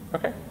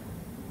 Okay.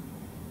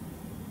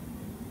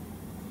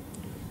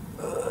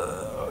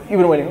 You've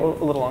been waiting a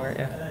little longer,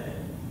 yeah.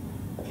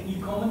 Can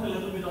you comment a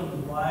little bit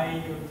on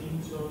why your team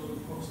chose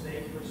proof of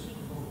stake versus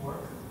proof of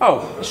work?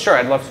 Oh, sure,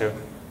 I'd love to.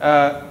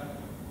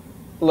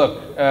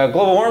 Look,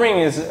 global warming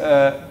is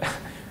the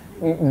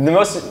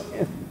most,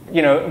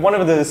 one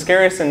of the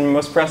scariest and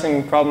most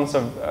pressing problems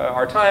of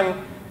our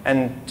time,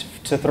 and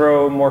to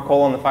throw more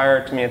coal on the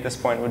fire to me at this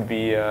point would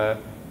be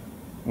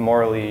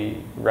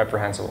morally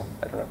reprehensible.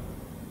 I don't know.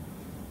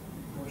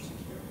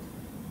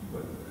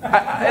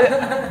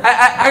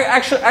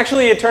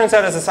 Actually, it turns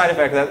out as a side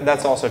effect that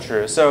that's also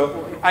true.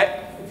 So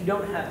if you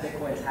don't have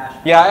Bitcoin's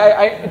hash,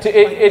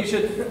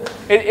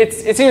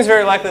 it seems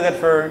very likely that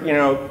for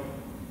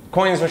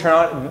coins which are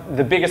not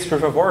the biggest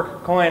proof of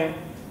work coin,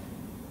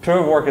 proof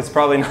of work is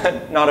probably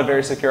not a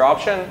very secure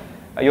option.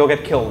 You'll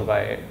get killed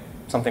by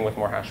something with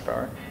more hash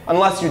power,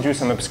 unless you do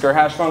some obscure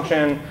hash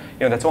function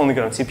that's only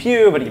good on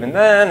CPU. But even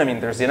then, I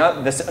mean, there's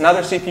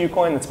another CPU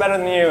coin that's better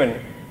than you,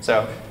 and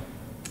so.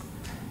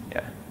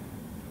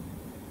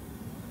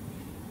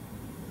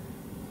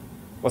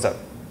 What's up?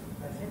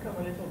 I think I'm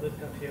a little bit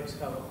confused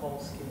how the whole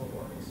schema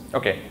works.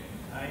 Okay.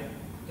 I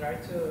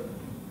tried to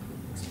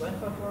explain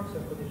how it works,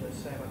 and could you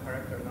just say I'm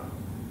correct or not?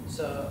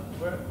 So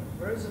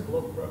where is the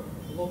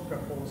block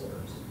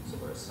proposers? So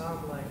there's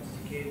some like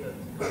dedicated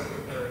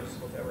computers,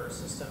 whatever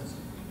systems,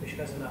 which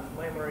has enough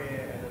memory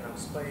and enough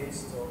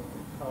space to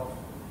have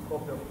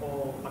copy of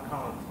whole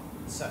account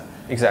set.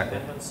 Exactly.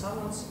 And when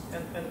someone's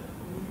and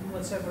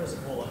let's say there's a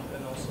wallet,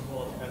 and also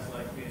wallet has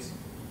like this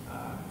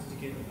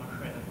dedicated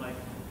machine, and like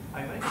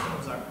I made a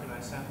transaction,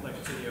 I sent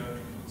like to you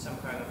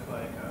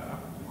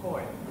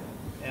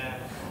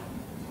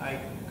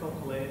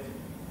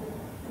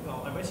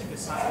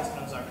sign this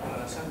transaction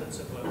and I send it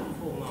to the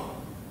full node.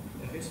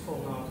 And this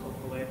full node will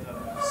relate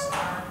a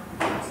snark,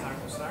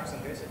 snark of snarks, and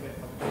basically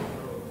update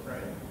the root,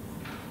 right?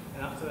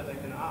 And after that, I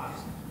can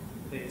ask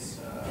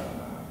this,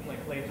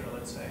 like later,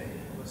 let's say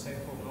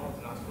full node,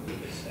 and ask me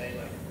to say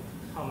like,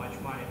 how much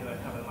money do I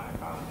have in my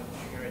account, and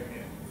generate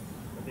me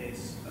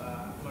this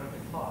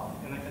market plot,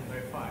 and I can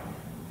verify.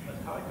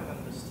 But how I can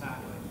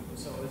understand, like,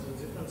 so there's a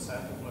different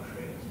set of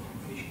machines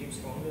which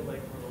keeps only like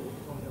root,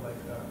 only like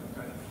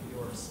kind of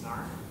your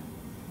snark.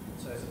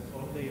 So is it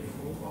only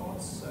full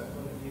nodes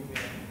going to give me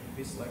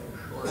this like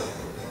short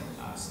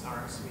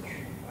snarks, which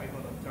I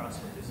don't trust,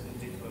 but is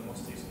indeed the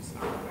most recent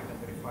snark, and I can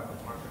verify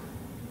that market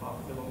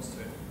plot belongs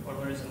to it. Or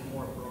there is a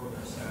more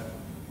broader set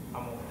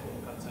among full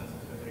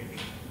consensus with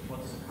reached.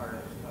 What is the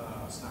current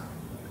snark?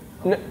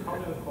 How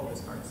do we call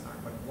this current snark?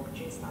 Like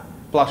blockchain snark?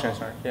 Blockchain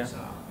snark, yeah. So,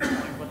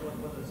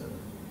 what is it?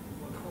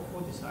 Who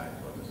decides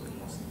what is the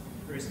most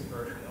recent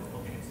version of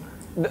blockchain snark?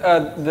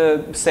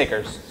 The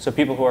stakers, so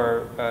people who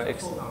are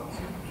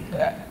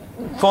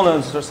full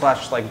nodes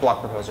slash like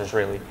block proposers,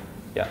 really.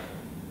 Yeah.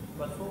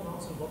 But full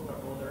nodes and block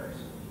proposers.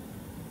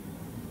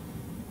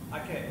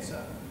 Okay,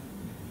 so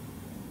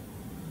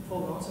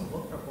full nodes and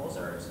block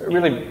proposers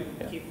really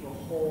keep the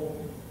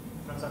whole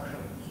transaction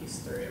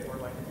history, or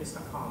like at least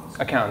accounts.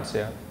 Accounts,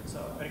 yeah. So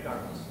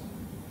regardless.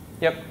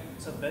 Yep.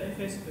 So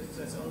benefits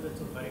is only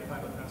to verify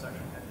the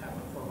transaction had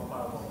happened for mobile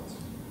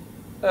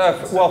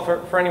wallets. Well,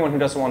 for anyone who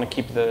doesn't want to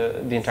keep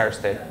the entire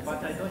state.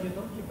 But I know you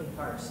don't keep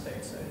entire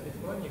states. If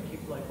when you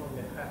keep like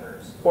only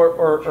headers.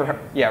 Or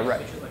yeah,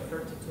 right. Which is like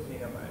 32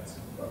 megabytes.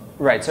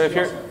 Right. So if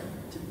you're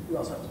you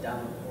also have to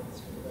download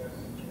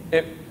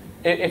the whole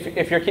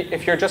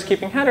if you're just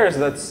keeping headers,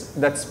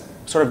 that's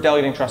sort of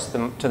delegating trust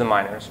to the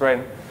miners,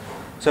 right?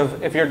 So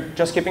if you're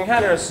just keeping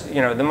headers,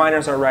 the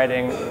miners are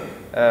writing.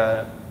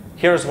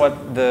 Here's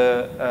what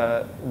the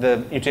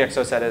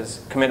UTXO said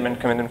is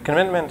commitment,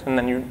 and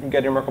then you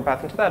get your Merkle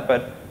path into that.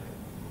 But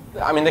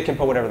I mean, they can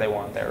put whatever they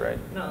want there, right?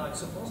 No, like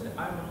supposedly,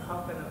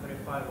 how can I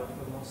verify what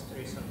the most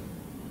recent?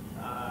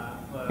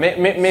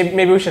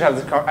 Maybe we should have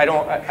this. I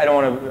don't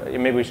want to.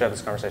 Maybe we should have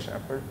this conversation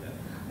after.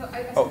 No,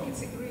 I think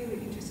it's a really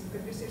interesting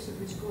conversation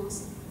which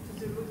goes to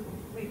the root of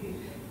maybe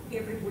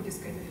everybody's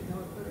kind of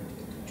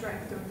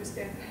trying to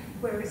understand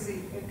where is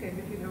the kind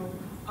of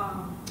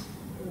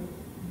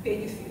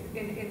benefit,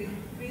 and it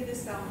really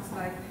sounds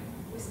like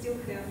we still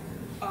have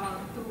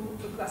two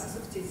classes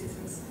of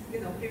citizens,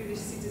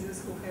 privileged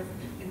citizens who have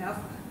enough,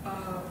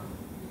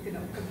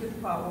 compute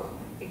power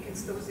and can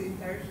store the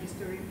entire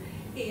history,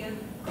 and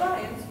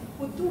clients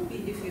who do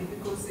benefit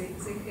because they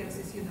have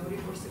this,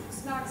 recursive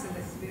SNARKs, and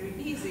that's very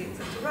easy,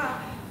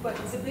 etc. But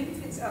the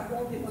benefits are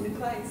only on the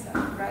client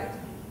side, right?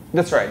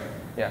 That's right.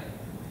 Yeah.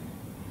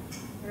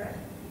 Right.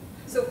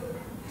 So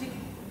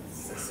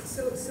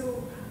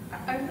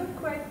I'm not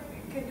quite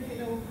kind of,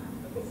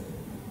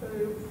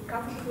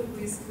 comfortable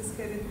with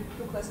having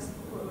two classes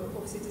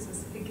of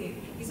citizens again.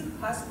 Is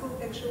it possible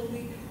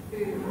actually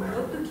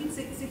not to keep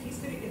the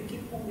history and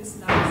keep only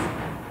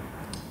SNARKs?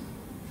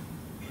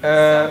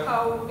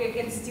 Somehow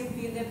and still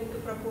being able to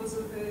propose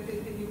a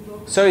new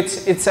block? So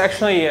it's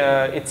actually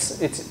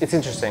it's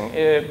interesting.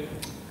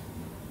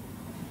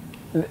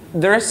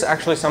 There is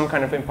actually some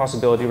kind of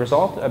impossibility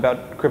result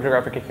about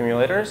cryptographic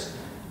accumulators.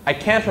 I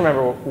can't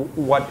remember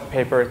what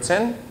paper it's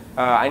in.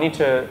 I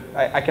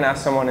can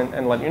ask someone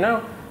and let you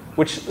know,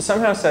 which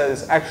somehow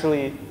says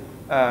actually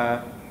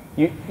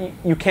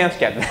you can't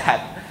get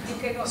that. You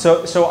cannot.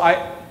 So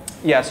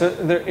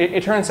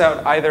it turns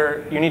out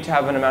either you need to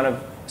have an amount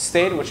of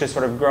state which is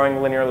sort of growing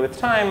linearly with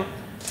time,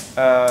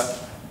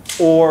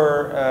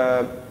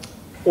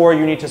 or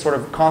you need to sort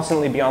of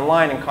constantly be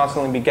online and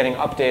constantly be getting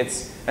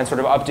updates and sort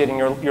of updating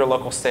your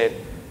local state.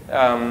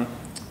 Yeah.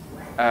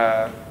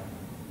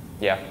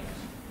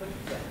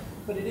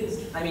 But it is,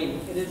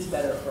 it is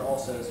better for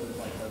also sort of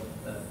like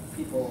the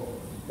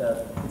people,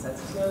 the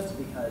consensus nodes,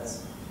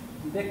 because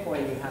in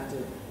Bitcoin you have to,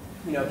 if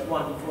you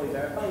want to be fully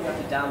verified, you have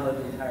to download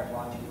the entire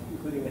blockchain,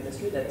 including the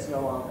history that's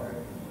no longer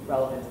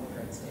relevant to the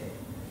current state.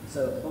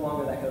 So the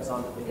longer that goes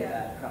on, the bigger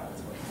that crowd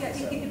is working. Yeah,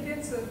 so, it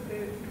depends on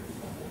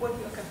what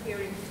you're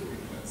comparing to.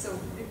 So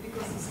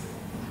because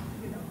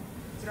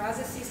there are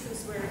other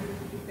systems where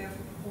you have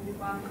only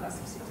one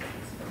class of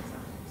citizens, for example.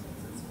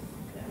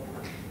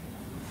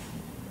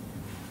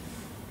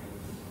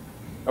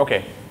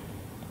 Okay.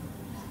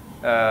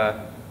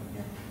 Can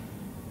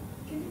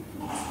you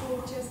please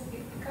go just a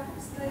couple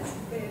of slides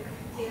back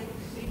and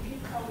repeat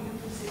how you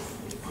do this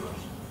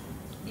recursion?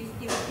 If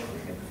we have a few.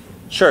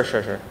 Sure.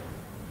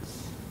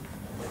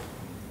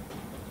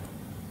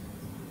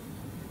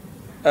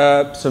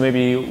 So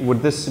maybe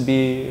would this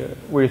be,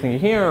 were you thinking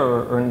here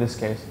or in this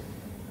case?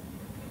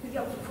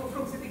 Yeah,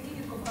 from the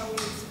beginning of how you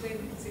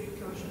explain the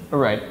recursion. All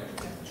right.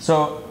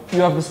 So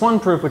you have this one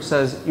proof which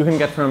says you can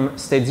get from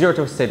state 0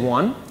 to state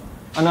 1.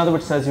 Another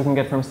which says you can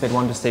get from state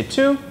 1 to state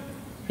 2.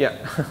 Yeah.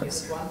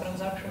 Is it one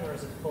transaction or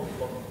is it full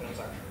block of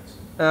transactions?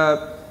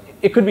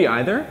 It could be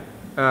either.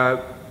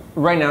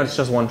 Right now it's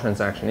just one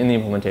transaction in the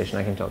implementation,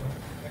 I can tell you.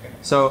 Okay.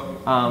 So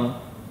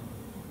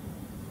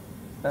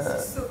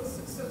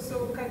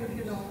So kind of,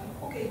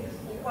 okay,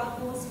 one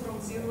knows from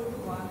 0 to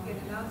 1 and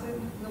another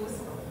knows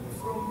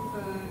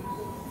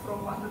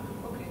from 1 to 2,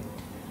 okay.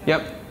 Yeah.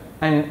 Yep,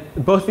 and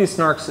both these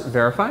SNARKs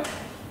verify.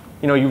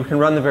 You can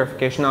run the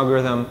verification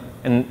algorithm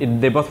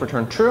and they both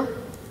return true.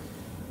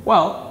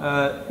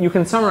 Well, you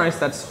can summarize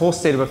that whole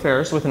state of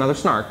affairs with another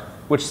SNARK,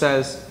 which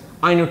says,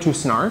 I know 2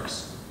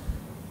 SNARKs,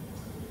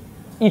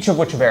 each of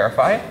which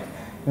verify.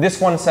 This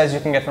one says you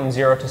can get from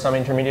 0 to some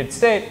intermediate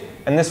state,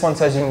 and this one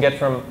says you can get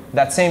from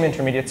that same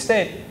intermediate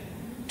state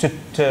to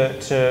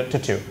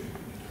 2.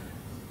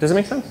 Does it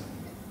make sense?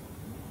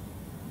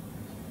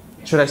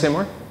 Should I say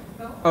more?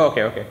 No. Oh,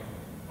 okay, okay.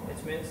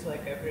 It means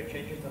like every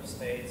change of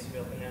states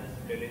will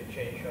inevitably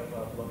change of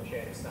a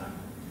blockchain snark.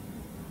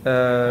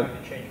 You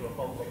change a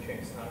whole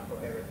blockchain snark for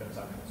every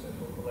transaction, so it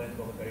will collect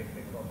all the very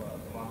quick of the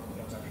amount of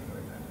transaction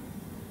every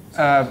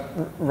time.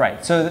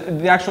 Right. So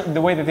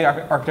the way that the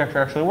architecture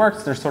actually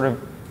works, there's sort of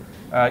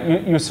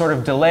you sort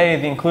of delay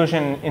the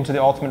inclusion into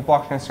the ultimate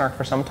blockchain snark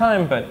for some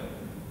time, but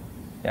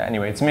yeah.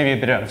 Anyway, it's maybe a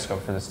bit out of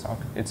scope for this talk.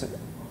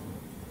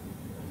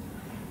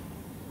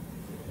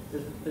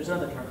 There's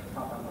another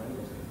top on line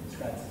that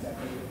describes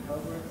exactly how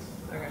it works.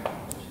 Okay.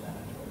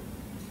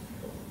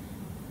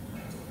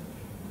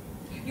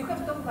 You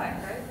have top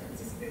line, right?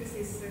 This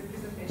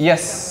presentation.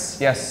 Yes,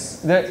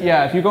 yes.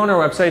 Yeah, if you go on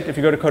our website, if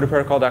you go to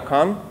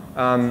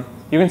codaprotocol.com,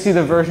 you can see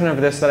the version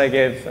of this that I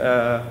gave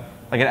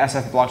like at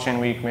SF Blockchain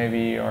Week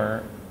maybe,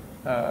 or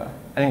I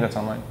think that's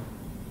online.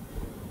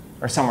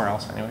 Or somewhere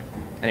else,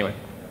 anyway.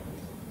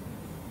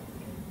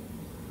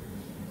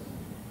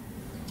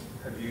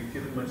 Have you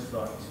given much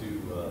thought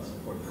to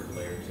support for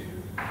layer 2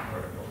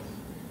 protocols?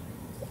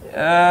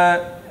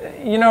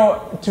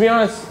 To be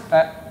honest,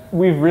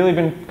 we've really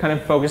been kind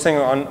of focusing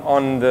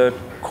on the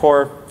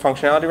core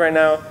functionality right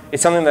now.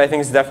 It's something that I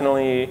think is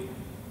definitely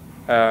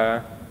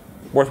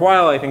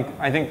worthwhile. I think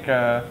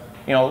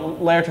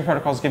layer 2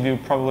 protocols give you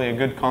probably a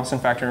good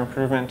constant factor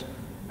improvement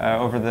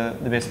over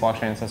the base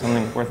blockchain. So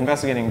something worth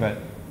investigating. But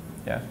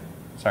yeah,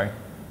 sorry.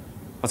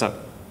 What's up?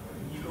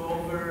 You go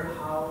over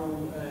how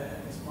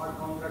a smart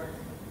contract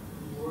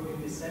will work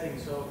in this setting.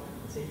 So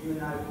say you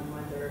and I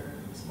implement a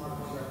smart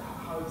contract.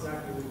 How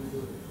exactly would we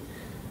do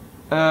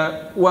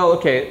it? Well,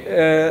 okay.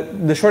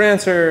 The short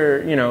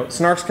answer,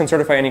 SNARKs can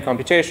certify any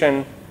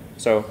computation,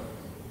 so.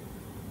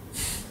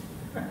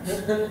 Right.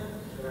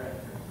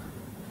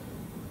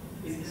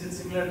 Is it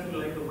similar to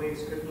like the way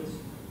script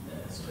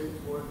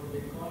work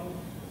in Bitcoin,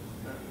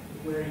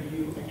 where I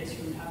guess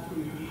you would have to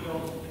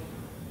reveal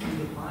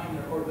the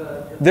miner or the.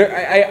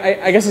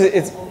 I guess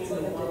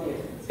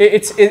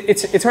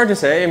it's hard to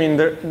say. I mean,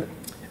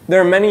 there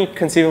are many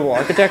conceivable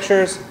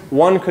architectures.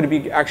 One could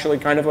be actually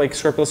kind of like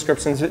scriptless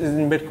scripts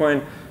in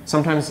Bitcoin.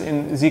 Sometimes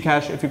in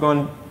Zcash, if you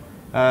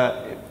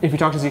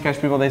talk to Zcash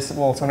people, they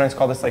will sometimes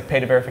call this like pay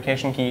to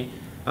verification key.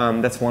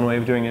 That's one way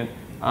of doing it.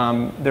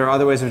 There are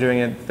other ways of doing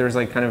it. There's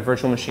like kind of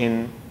virtual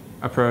machine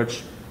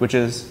approach, which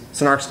is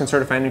SNARKs can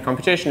certify any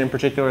computation. In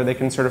particular, they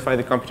can certify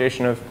the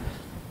computation of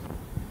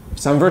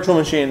some virtual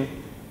machine,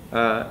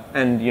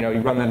 and you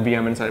run that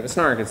VM inside of a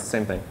SNARK. It's the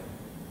same thing.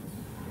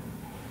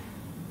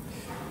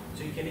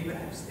 So you can even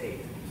have state.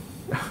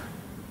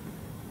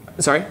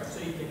 Sorry? So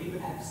you can even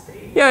have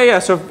state. Yeah.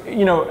 So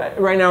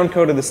right now in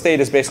Coda, the state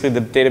is basically the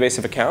database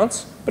of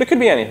accounts, but it could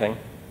be anything.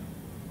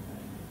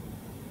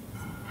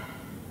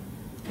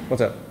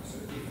 What's up? So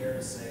it would be fair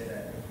to say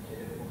that you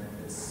could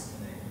implement this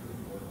in a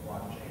group or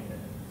blockchain,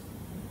 and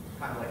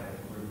kind of like a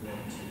improvement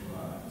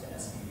to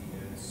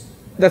SPV nodes.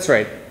 That's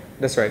right.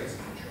 That's right.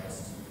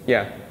 Trust.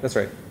 Yeah, that's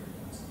right.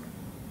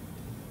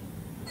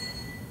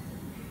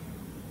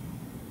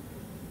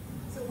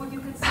 So would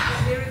you consider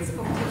merits of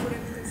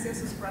different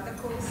consensus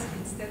protocols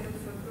instead of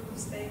proof of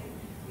stake?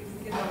 If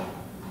you kind of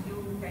new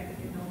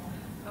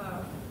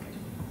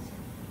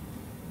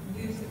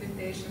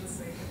implementations,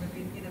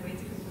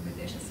 innovative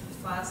implementations,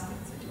 fast,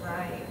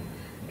 dry,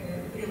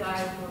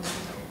 reliable,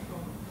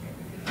 from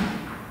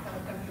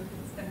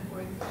computing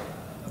standpoint,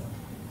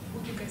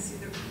 would you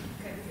consider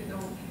kind of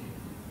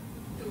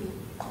to do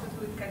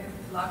it kind of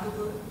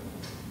pluggable,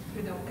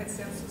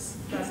 consensus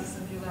rather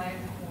than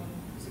relying on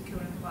the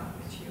current one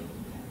which you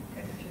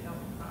kind of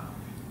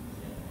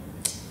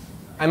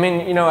I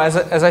mean,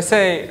 as I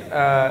say,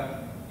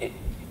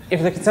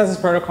 if the consensus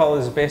protocol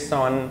is based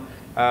on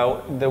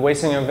the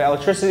wasting of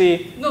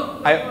electricity,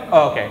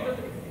 okay.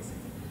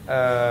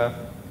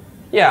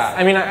 Yeah,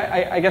 I mean,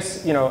 I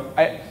guess,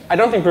 I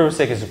don't think proof of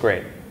stake is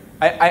great.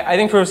 I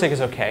think proof of stake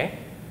is okay.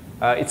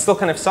 It still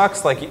kind of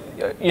sucks, like,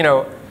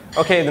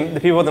 okay, the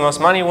people with the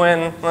most money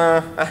win.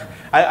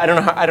 I don't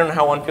know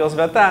how one feels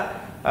about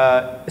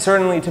that.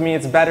 Certainly, to me,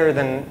 it's better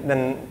than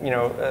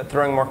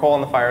throwing more coal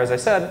on the fire, as I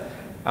said.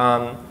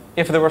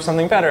 If there was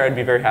something better, I'd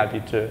be very happy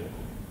to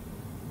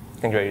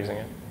think about using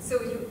it. So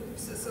would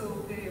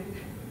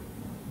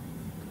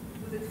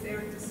it fair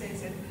to say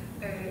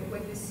that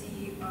when you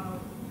see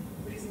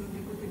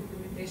reasonably good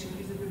implementation,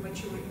 reasonably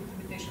mature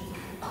implementation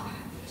of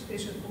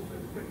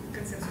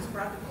consensus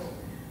protocol,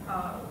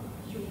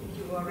 you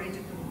are ready to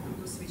do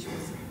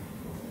switches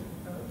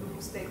proof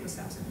of stake or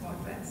something more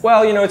advanced?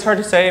 Well, you know, it's hard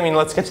to say. I mean,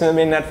 let's get to the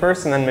mainnet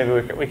first, and then maybe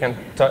we can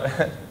talk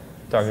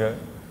about it.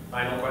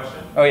 Final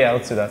question? Oh yeah,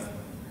 let's do that.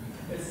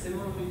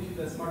 Similarly to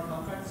the smart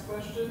contracts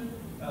question,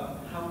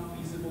 how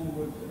feasible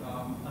would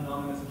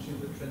anonymous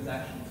achievable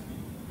transactions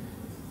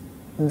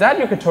be? That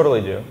you could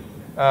totally do.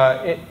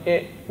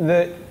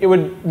 The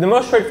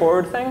most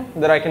straightforward thing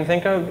that I can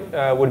think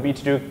of would be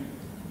to do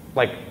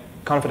like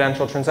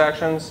confidential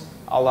transactions.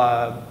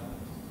 I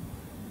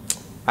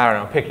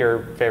don't know, pick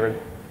your favorite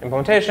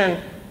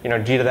implementation, you know,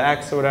 G to the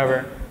X or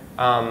whatever,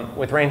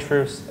 with range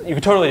proofs. You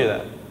could totally do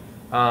that.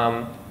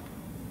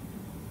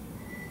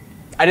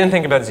 I didn't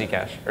think about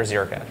Zcash or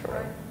zero cash or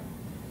whatever.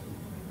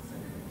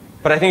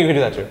 But I think you could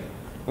do that too,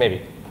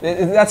 maybe.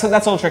 That's a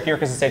little trickier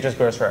because the state just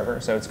grows forever,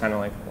 so it's kind of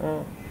like,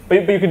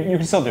 but you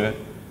could still do it.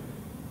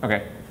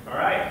 Okay. All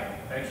right.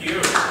 Thank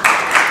you.